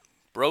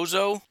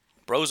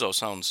 Brozo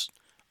sounds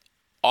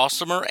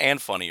awesomer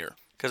and funnier,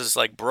 because it's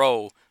like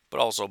bro, but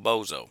also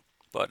bozo.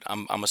 But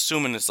I'm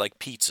assuming it's like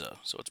pizza,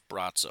 so it's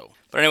brazzo.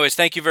 But anyways,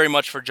 thank you very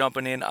much for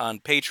jumping in on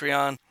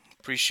Patreon.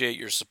 Appreciate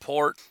your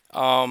support.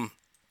 I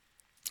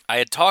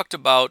had talked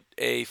about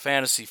a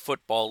fantasy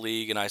football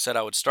league, and I said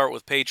I would start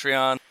with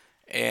Patreon,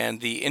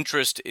 and the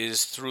interest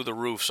is through the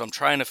roof. So I'm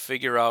trying to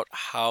figure out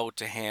how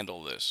to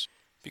handle this.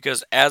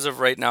 Because as of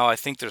right now, I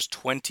think there's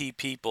 20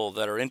 people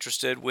that are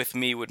interested. With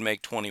me would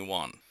make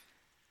 21.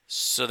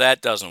 So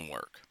that doesn't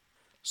work.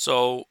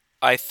 So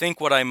I think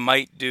what I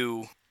might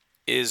do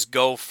is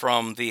go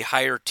from the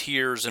higher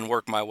tiers and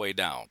work my way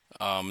down.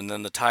 And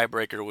then the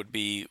tiebreaker would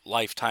be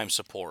lifetime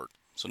support.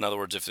 So in other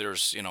words, if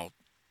there's,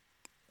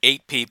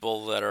 8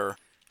 people that are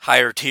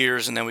higher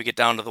tiers, and then we get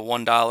down to the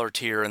 $1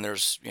 tier, and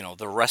there's,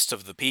 the rest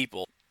of the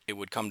people, it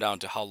would come down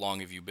to how long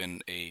have you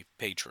been a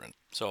patron.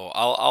 So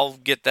I'll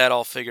get that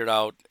all figured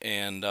out,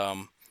 and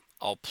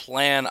I'll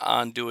plan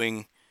on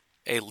doing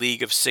a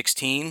league of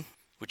 16,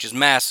 which is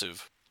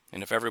massive.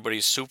 And if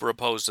everybody's super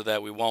opposed to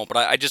that, we won't. But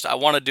I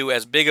want to do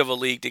as big of a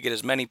league to get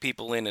as many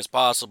people in as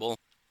possible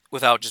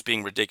without just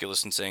being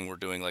ridiculous and saying we're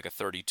doing like a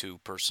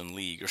 32-person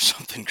league or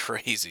something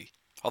crazy.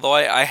 Although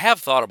I have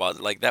thought about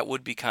it, like that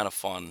would be kind of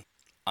fun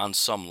on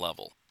some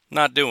level.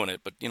 Not doing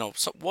it, but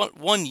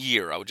one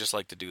year I would just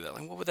like to do that.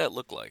 Like, what would that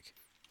look like?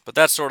 But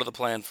that's sort of the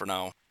plan for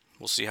now.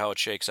 We'll see how it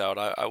shakes out.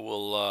 I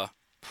will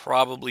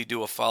probably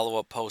do a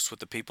follow-up post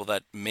with the people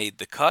that made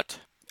the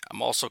cut.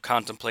 I'm also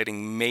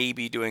contemplating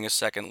maybe doing a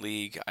second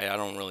league. I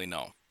don't really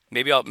know.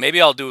 Maybe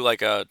I'll do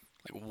like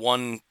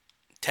one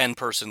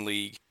 10-person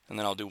league, and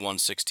then I'll do one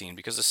 16,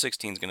 because the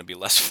 16 is going to be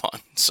less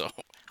fun. So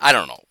I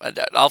don't know.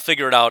 I'll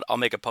figure it out. I'll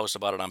make a post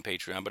about it on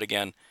Patreon. But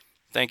again,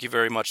 thank you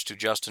very much to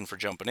Justin for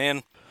jumping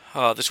in.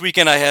 This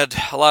weekend I had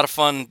a lot of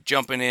fun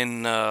jumping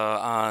in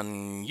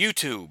on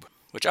YouTube,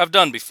 which I've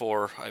done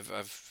before.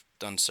 I've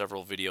done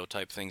several video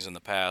type things in the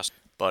past,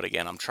 but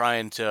again, I'm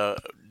trying to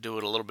do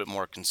it a little bit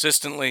more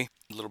consistently,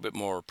 a little bit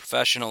more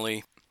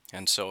professionally,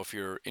 and so if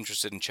you're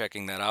interested in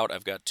checking that out,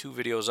 I've got 2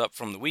 videos up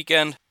from the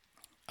weekend.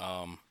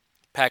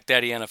 Pack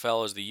Daddy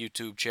NFL is the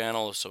YouTube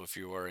channel, so if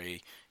you are a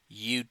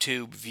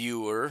YouTube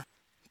viewer,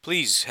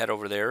 please head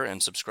over there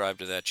and subscribe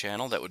to that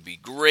channel. That would be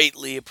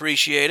greatly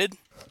appreciated.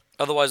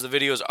 Otherwise, the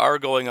videos are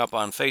going up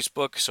on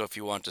Facebook, so if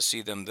you want to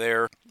see them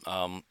there,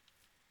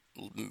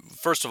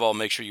 first of all,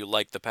 make sure you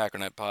like the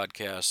Packernet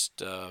Podcast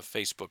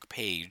Facebook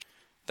page.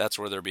 That's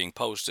where they're being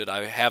posted.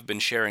 I have been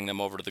sharing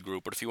them over to the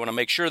group, but if you want to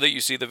make sure that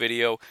you see the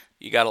video,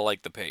 you got to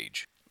like the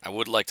page. I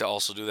would like to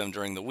also do them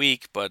during the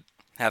week, but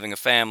having a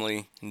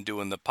family and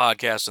doing the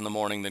podcast in the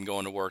morning, then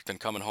going to work, then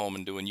coming home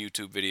and doing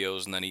YouTube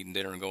videos, and then eating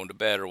dinner and going to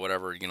bed or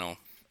whatever,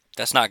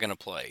 that's not going to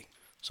play.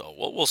 So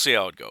we'll see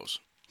how it goes.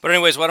 But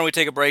anyways, why don't we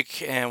take a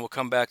break and we'll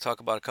come back, talk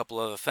about a couple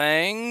other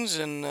things,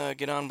 and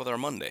get on with our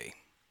Monday.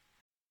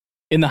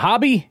 In the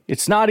hobby,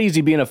 it's not easy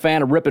being a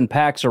fan of ripping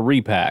packs or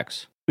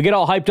repacks. We get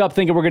all hyped up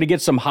thinking we're going to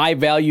get some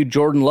high-value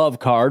Jordan Love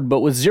card, but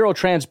with zero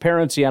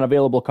transparency on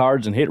available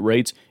cards and hit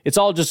rates, it's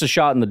all just a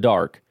shot in the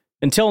dark.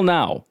 Until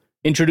now.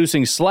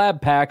 Introducing Slab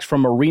Packs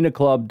from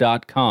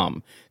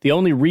ArenaClub.com, the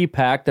only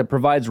repack that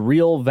provides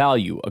real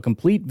value, a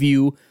complete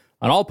view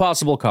on all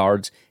possible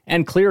cards,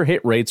 and clear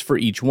hit rates for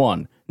each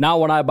one. Now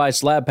when I buy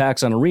Slab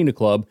Packs on Arena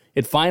Club,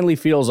 it finally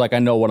feels like I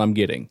know what I'm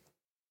getting.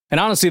 And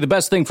honestly, the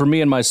best thing for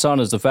me and my son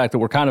is the fact that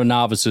we're kind of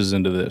novices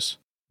into this.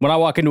 When I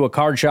walk into a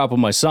card shop with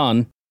my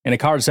son, and a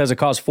card says it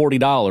costs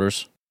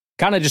 $40,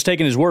 kind of just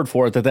taking his word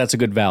for it that that's a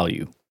good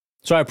value.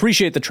 So I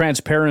appreciate the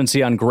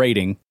transparency on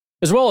grading,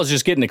 as well as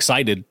just getting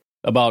excited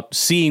about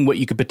seeing what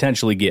you could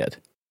potentially get.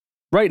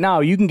 Right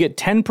now, you can get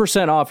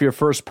 10% off your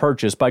first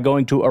purchase by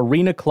going to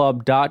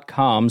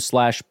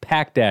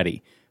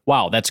arenaclub.com/packdaddy.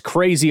 Wow, that's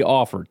crazy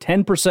offer.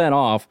 10%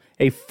 off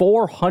a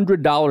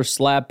 $400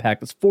 slab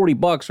pack. That's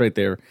 $40 right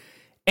there.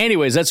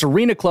 Anyways, that's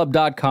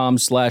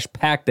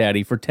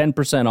arenaclub.com/packdaddy for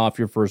 10% off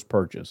your first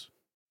purchase.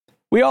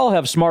 We all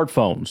have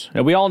smartphones,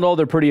 and we all know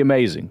they're pretty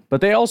amazing,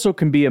 but they also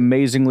can be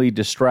amazingly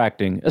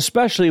distracting,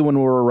 especially when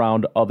we're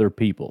around other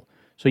people.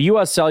 So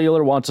US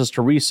Cellular wants us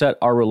to reset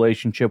our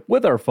relationship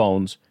with our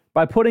phones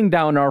by putting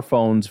down our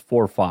phones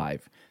for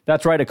 $5.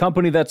 That's right, a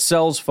company that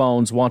sells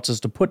phones wants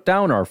us to put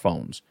down our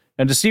phones.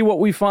 And to see what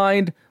we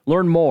find,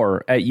 learn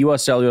more at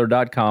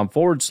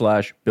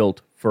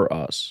uscellular.com/built for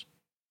us.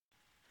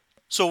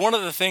 So one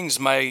of the things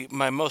my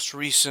most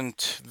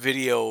recent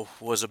video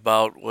was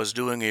about was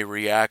doing a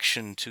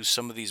reaction to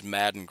some of these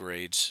Madden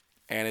grades.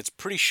 And it's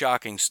pretty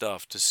shocking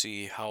stuff to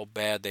see how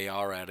bad they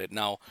are at it.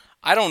 Now,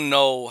 I don't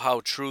know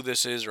how true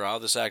this is or how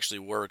this actually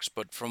works,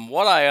 but from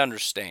what I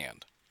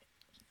understand,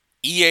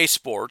 EA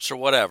Sports or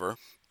whatever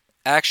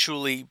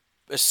actually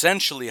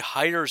essentially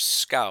hires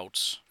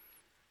scouts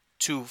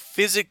to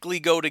physically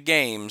go to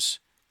games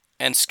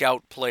and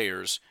scout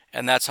players,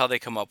 and that's how they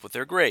come up with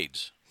their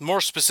grades.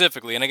 More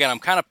specifically, and again, I'm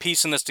kind of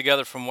piecing this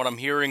together from what I'm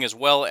hearing as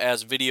well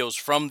as videos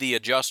from the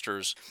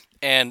adjusters.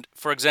 And,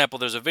 for example,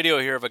 there's a video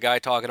here of a guy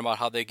talking about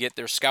how they get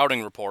their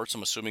scouting reports.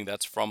 I'm assuming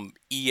that's from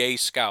EA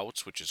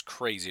Scouts, which is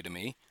crazy to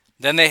me.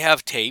 Then they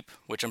have tape,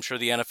 which I'm sure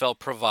the NFL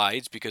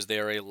provides because they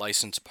are a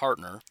licensed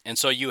partner. And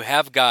so you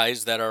have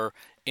guys that are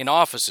in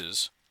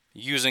offices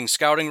using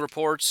scouting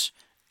reports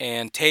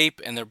and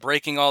tape, and they're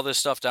breaking all this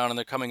stuff down and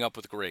they're coming up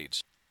with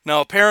grades. Now,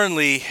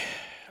 apparently,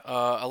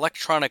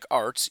 Electronic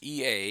Arts,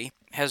 EA,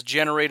 has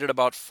generated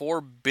about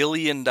 $4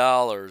 billion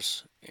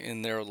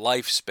in their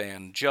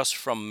lifespan just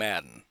from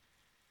Madden.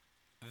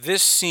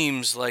 This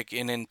seems like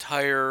an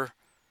entire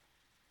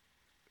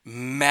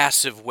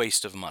massive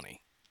waste of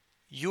money.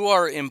 You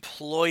are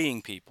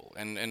employing people,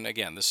 and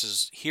again, this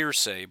is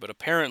hearsay, but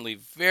apparently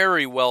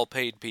very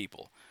well-paid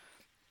people.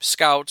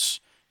 Scouts,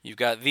 you've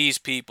got these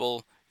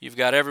people, you've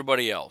got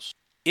everybody else.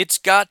 It's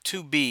got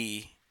to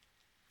be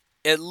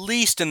at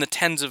least in the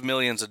tens of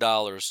millions of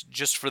dollars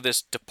just for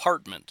this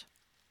department.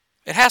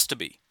 It has to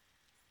be.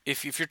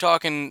 If you're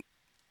talking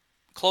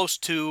close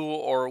to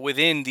or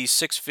within the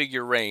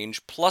six-figure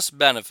range, plus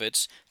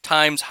benefits,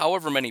 times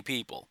however many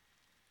people,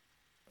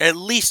 at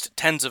least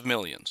tens of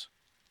millions.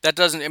 That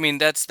doesn't, I mean,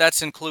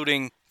 that's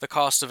including the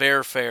cost of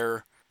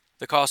airfare,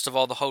 the cost of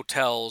all the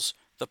hotels,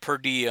 the per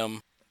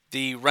diem,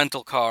 the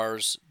rental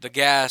cars, the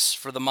gas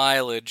for the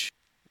mileage,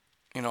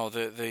 you know,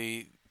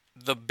 the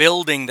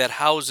building that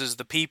houses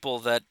the people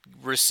that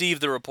receive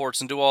the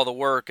reports and do all the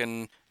work,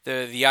 and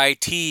the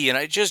IT,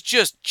 and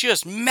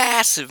just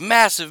massive,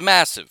 massive,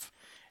 massive.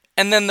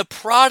 And then the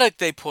product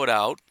they put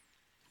out,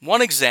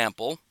 one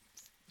example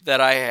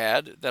that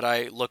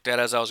I looked at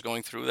as I was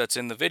going through, that's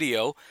in the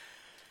video,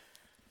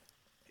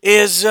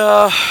 is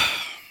that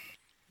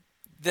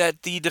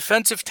the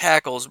defensive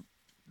tackles,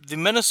 the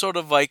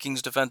Minnesota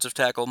Vikings defensive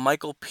tackle,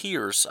 Michael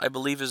Pierce, I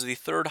believe is the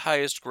third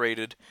highest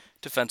graded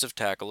defensive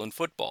tackle in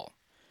football.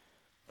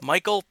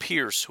 Michael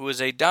Pierce, who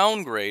is a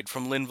downgrade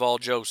from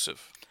Linval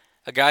Joseph,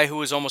 a guy who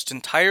is almost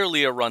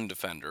entirely a run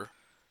defender,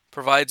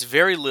 provides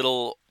very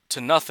little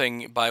to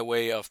nothing by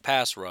way of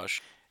pass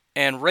rush.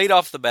 And right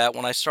off the bat,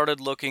 when I started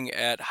looking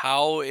at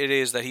how it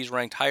is that he's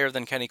ranked higher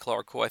than Kenny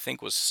Clark, who I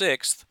think was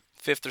 6th,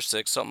 5th or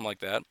 6th, something like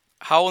that,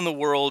 how in the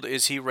world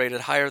is he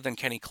rated higher than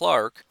Kenny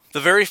Clark? The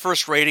very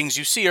first ratings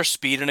you see are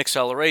speed and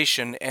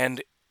acceleration,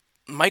 and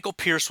Michael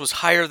Pierce was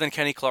higher than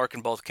Kenny Clark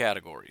in both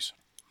categories.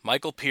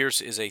 Michael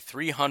Pierce is a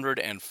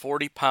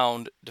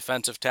 340-pound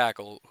defensive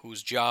tackle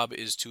whose job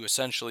is to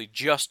essentially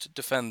just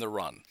defend the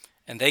run.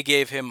 And they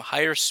gave him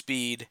higher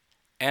speed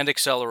and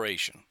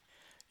acceleration.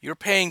 You're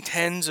paying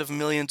tens of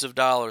millions of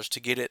dollars to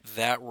get it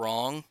that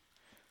wrong.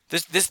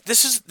 This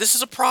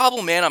is a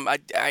problem, man.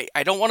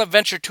 I don't want to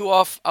venture too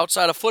off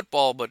outside of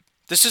football, but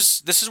this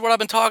is what I've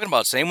been talking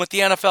about. Same with the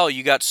NFL.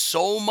 You got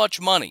so much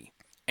money,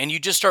 and you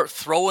just start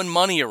throwing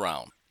money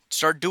around.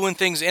 Start doing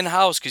things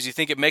in-house because you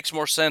think it makes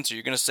more sense or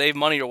you're going to save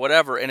money or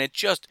whatever, and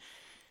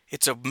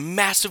it's a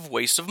massive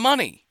waste of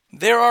money.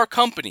 There are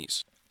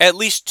companies, at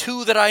least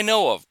 2 that I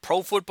know of,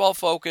 Pro Football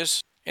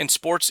Focus and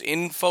Sports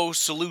Info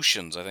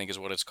Solutions, I think is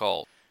what it's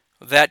called,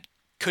 that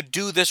could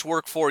do this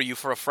work for you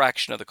for a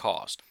fraction of the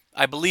cost.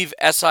 I believe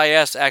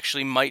SIS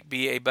actually might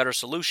be a better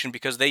solution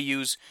because they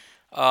use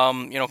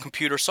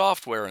computer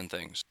software and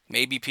things.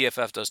 Maybe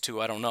PFF does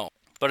too, I don't know.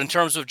 But in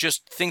terms of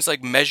just things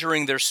like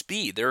measuring their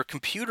speed, there are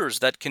computers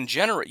that can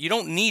generate. You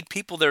don't need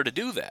people there to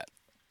do that.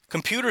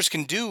 Computers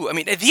can do,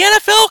 the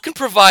NFL can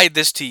provide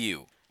this to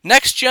you.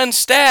 Next Gen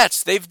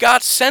Stats, they've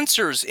got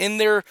sensors in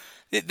their,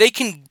 they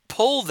can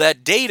pull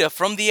that data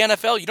from the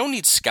NFL. You don't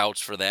need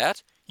scouts for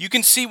that. You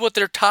can see what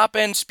their top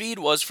end speed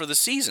was for the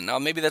season. Now,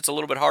 maybe that's a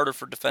little bit harder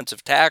for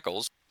defensive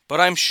tackles,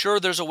 but I'm sure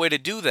there's a way to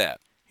do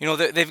that.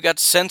 They've got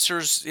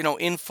sensors,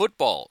 in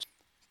footballs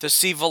to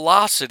see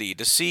velocity,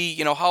 to see,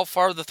 how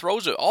far the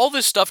throws are. All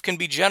this stuff can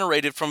be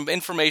generated from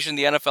information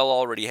the NFL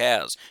already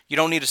has. You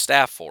don't need a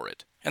staff for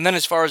it. And then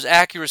as far as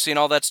accuracy and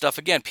all that stuff,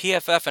 again,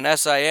 PFF and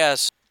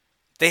SIS,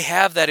 they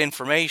have that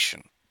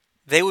information.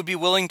 They would be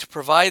willing to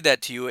provide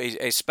that to you,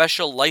 a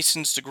special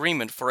licensed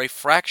agreement for a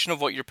fraction of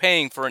what you're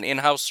paying for an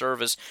in-house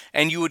service,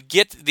 and you would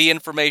get the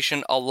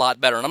information a lot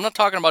better. And I'm not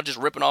talking about just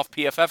ripping off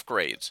PFF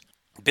grades.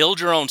 Build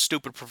your own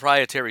stupid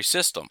proprietary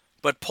system,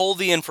 but pull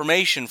the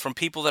information from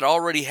people that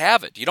already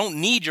have it. You don't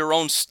need your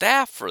own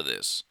staff for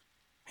this.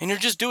 And you're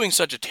just doing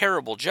such a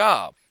terrible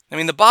job.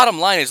 The bottom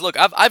line is, look,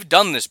 I've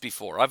done this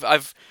before.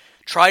 I've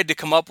tried to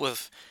come up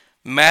with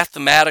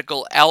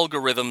mathematical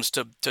algorithms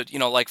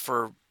to like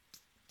for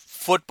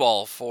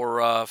football,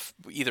 for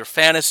either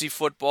fantasy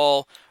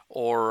football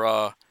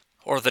or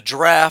the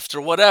draft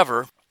or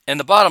whatever. And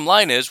the bottom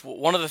line is,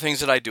 one of the things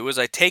that I do is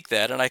I take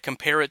that and I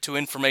compare it to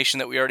information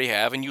that we already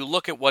have, and you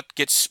look at what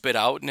gets spit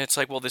out, and it's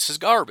like, well, this is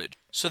garbage.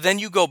 So then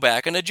you go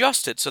back and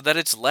adjust it so that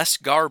it's less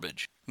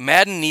garbage.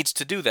 Madden needs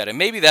to do that, and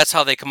maybe that's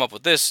how they come up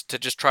with this, to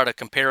just try to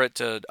compare it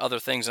to other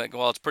things. Like,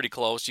 well, it's pretty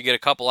close. You get a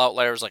couple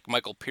outliers like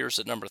Michael Pierce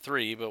at number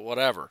 3, but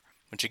whatever.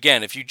 Which,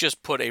 again, if you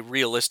just put a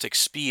realistic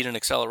speed and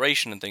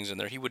acceleration and things in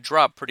there, he would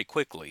drop pretty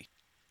quickly.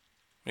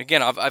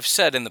 Again, I've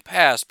said in the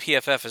past,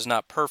 PFF is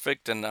not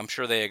perfect, and I'm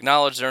sure they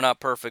acknowledge they're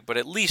not perfect, but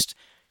at least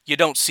you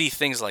don't see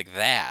things like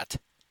that.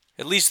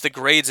 At least the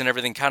grades and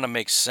everything kind of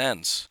makes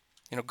sense.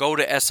 Go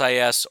to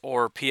SIS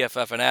or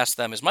PFF and ask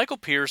them, is Michael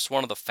Pierce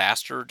one of the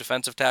faster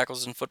defensive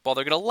tackles in football?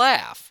 They're going to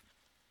laugh.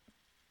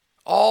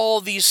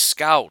 All these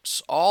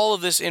scouts, all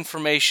of this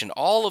information,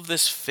 all of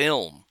this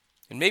film,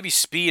 and maybe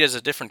speed has a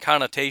different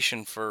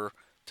connotation for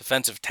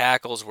defensive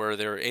tackles where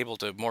they're able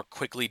to more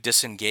quickly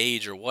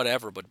disengage or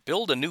whatever, but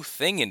build a new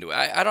thing into it.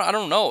 I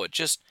don't know. It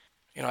just,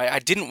 I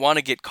didn't want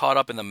to get caught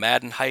up in the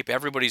Madden hype.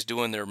 Everybody's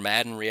doing their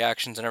Madden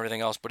reactions and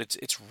everything else, but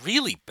it's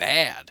really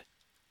bad.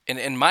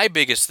 And my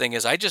biggest thing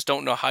is I just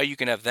don't know how you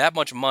can have that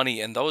much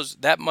money and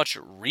that much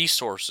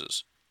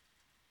resources.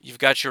 You've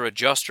got your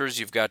adjusters,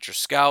 you've got your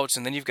scouts,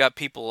 and then you've got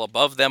people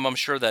above them, I'm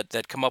sure,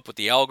 that come up with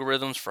the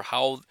algorithms for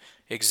how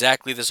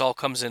exactly this all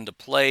comes into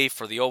play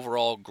for the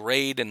overall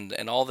grade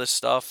and all this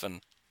stuff.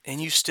 And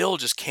you still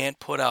just can't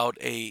put out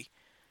a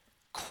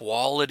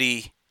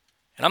quality.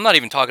 And I'm not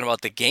even talking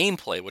about the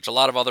gameplay, which a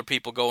lot of other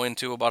people go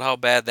into about how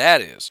bad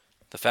that is.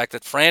 The fact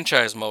that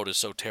franchise mode is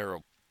so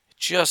terrible.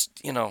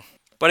 Just,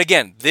 But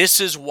again, this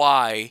is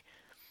why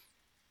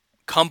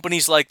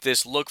companies like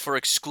this look for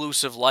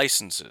exclusive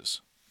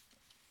licenses.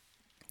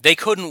 They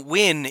couldn't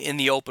win in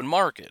the open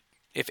market.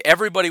 If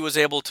everybody was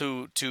able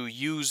to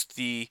use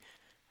the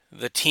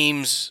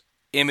team's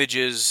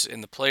images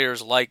and the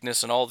player's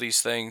likeness and all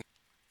these things,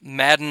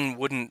 Madden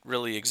wouldn't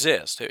really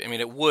exist.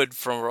 It would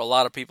for a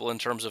lot of people in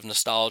terms of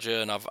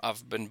nostalgia, and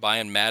I've been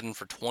buying Madden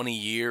for 20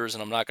 years,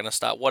 and I'm not going to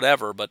stop,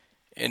 whatever, but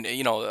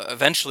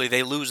eventually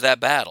they lose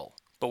that battle.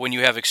 But when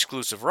you have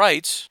exclusive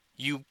rights,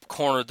 you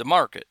cornered the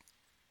market.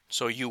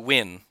 So you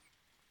win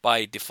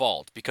by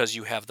default because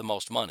you have the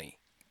most money.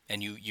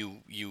 And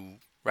you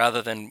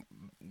rather than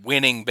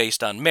winning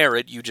based on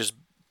merit, you just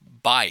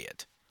buy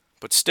it.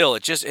 But still,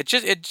 it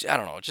I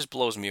don't know, it just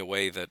blows me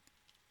away that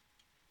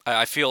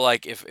I feel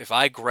like if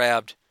I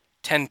grabbed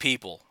 10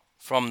 people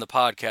from the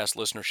podcast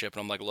listenership and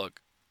I'm like, look,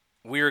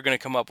 we were going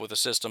to come up with a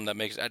system that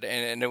makes,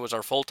 and it was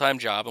our full-time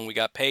job, and we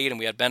got paid, and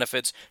we had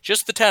benefits,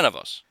 just the 10 of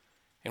us.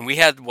 And we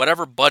had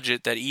whatever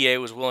budget that EA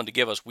was willing to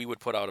give us, we would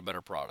put out a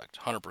better product,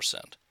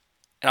 100%.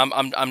 And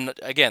I'm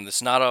again, this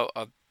is not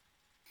a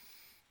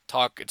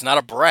talk, it's not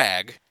a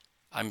brag.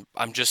 I'm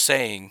just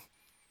saying,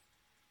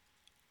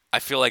 I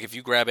feel like if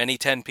you grab any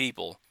 10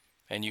 people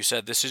and you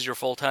said this is your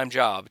full-time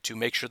job to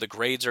make sure the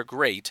grades are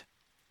great,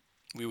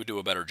 we would do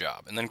a better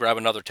job. And then grab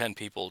another 10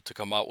 people to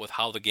come out with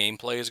how the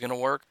gameplay is going to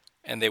work,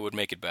 and they would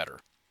make it better.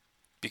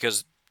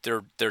 Because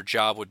their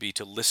job would be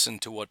to listen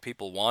to what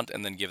people want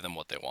and then give them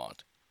what they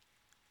want.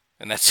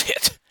 And that's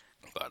it.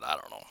 But I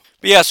don't know.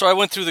 But yeah, so I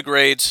went through the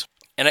grades,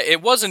 and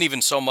it wasn't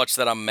even so much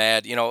that I'm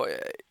mad,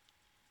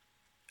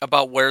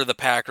 about where the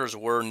Packers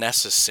were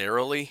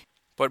necessarily,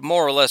 but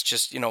more or less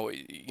just,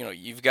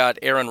 you've got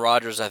Aaron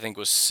Rodgers, I think,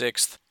 was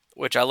 6th,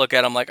 which I look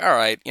at, I'm like, all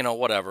right,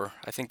 whatever.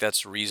 I think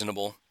that's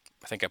reasonable.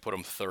 I think I put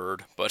him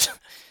 3rd, but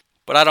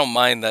I don't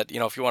mind that,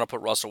 if you want to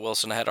put Russell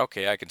Wilson ahead,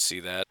 okay, I can see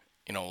that.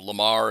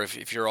 Lamar,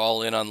 if you're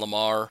all in on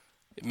Lamar,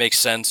 it makes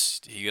sense.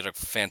 He had a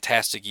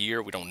fantastic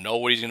year. We don't know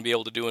what he's going to be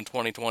able to do in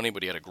 2020,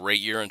 but he had a great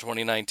year in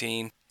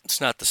 2019.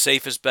 It's not the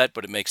safest bet,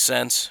 but it makes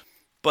sense.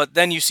 But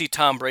then you see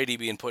Tom Brady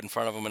being put in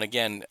front of him, and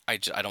again, I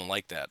don't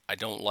like that. I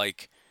don't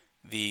like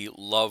the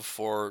love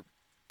for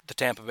the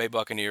Tampa Bay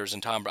Buccaneers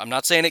and Tom Brady. I'm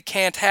not saying it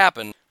can't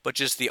happen, but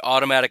just the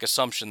automatic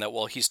assumption that,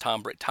 well, he's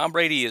Tom Brady. Tom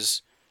Brady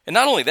is, and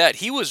not only that,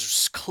 he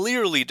was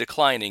clearly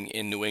declining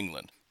in New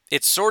England.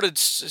 It started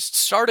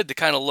to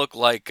kind of look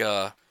like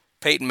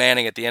Peyton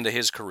Manning at the end of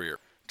his career,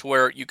 to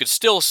where you could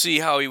still see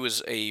how he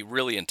was a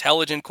really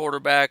intelligent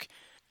quarterback,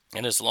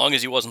 and as long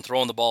as he wasn't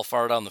throwing the ball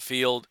far down the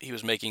field, he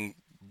was making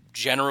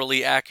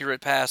generally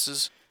accurate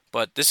passes.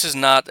 But this is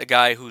not a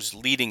guy who's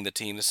leading the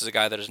team. This is a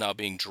guy that is now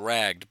being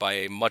dragged by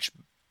a much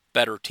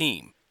better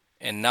team.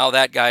 And now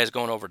that guy is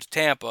going over to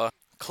Tampa,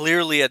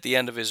 clearly at the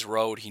end of his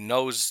road. He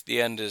knows the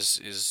end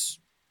is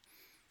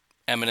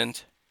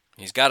imminent.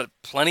 He's got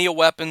plenty of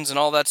weapons and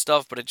all that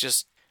stuff, but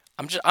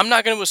I'm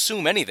not going to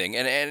assume anything.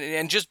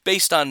 And just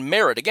based on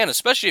merit, again,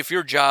 especially if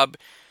your job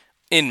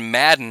in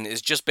Madden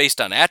is just based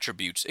on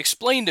attributes,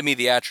 explain to me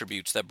the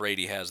attributes that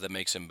Brady has that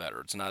makes him better.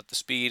 It's not the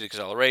speed,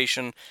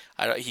 acceleration.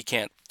 He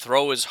can't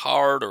throw as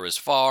hard or as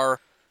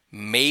far.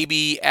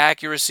 Maybe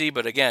accuracy,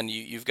 but again,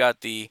 you've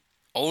got the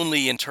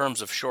only in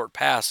terms of short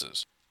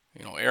passes.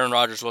 Aaron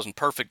Rodgers wasn't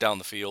perfect down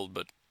the field,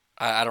 but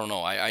I don't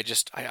know. I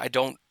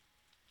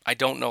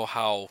don't know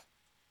how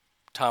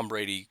Tom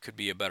Brady could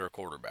be a better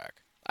quarterback.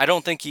 I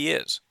don't think he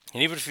is.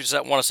 And even if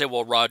you want to say,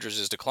 well, Rodgers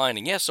is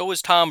declining, yeah, so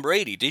is Tom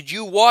Brady. Did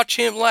you watch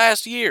him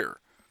last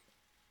year?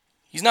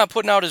 He's not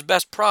putting out his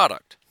best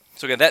product.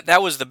 So again,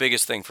 that was the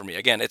biggest thing for me.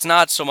 Again, it's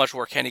not so much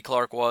where Kenny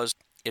Clark was.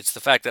 It's the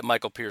fact that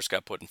Michael Pierce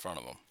got put in front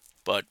of him.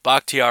 But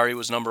Bakhtiari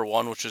was number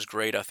 1, which was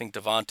great. I think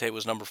Devontae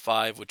was number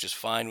 5, which is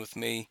fine with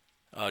me.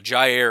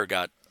 Jair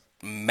got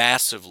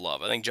massive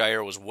love. I think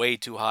Jair was way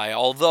too high.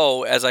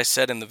 Although, as I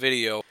said in the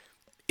video,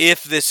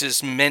 if this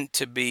is meant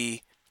to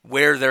be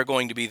where they're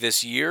going to be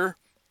this year,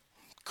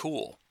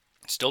 cool.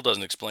 It still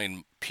doesn't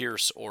explain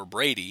Pierce or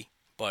Brady,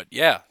 but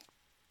yeah,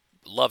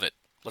 love it.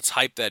 Let's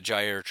hype that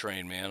Jair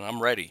train, man.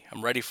 I'm ready.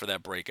 I'm ready for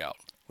that breakout.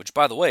 Which,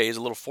 by the way, is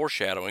a little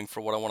foreshadowing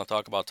for what I want to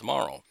talk about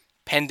tomorrow.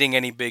 Pending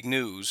any big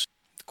news,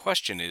 the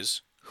question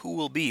is, who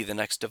will be the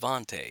next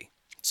Devontae?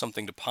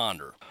 Something to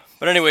ponder.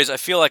 But anyways, I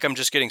feel like I'm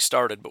just getting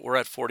started, but we're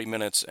at 40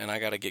 minutes, and I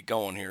got to get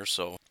going here,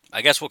 so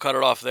I guess we'll cut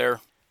it off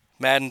there.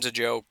 Madden's a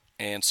joke.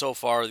 And so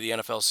far, the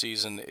NFL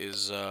season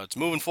is it's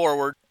moving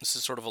forward. This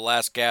is sort of a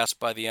last gasp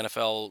by the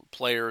NFL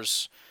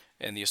players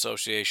and the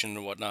association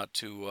and whatnot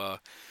to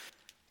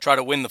try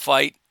to win the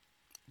fight.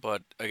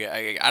 But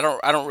again, I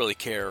don't really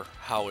care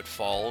how it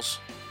falls.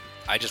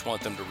 I just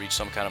want them to reach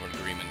some kind of an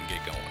agreement and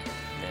get going.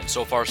 And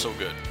so far, so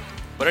good.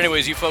 But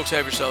anyways, you folks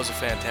have yourselves a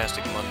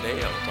fantastic Monday. I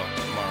will talk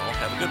to you tomorrow.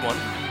 Have a good one.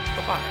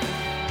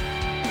 Bye-bye.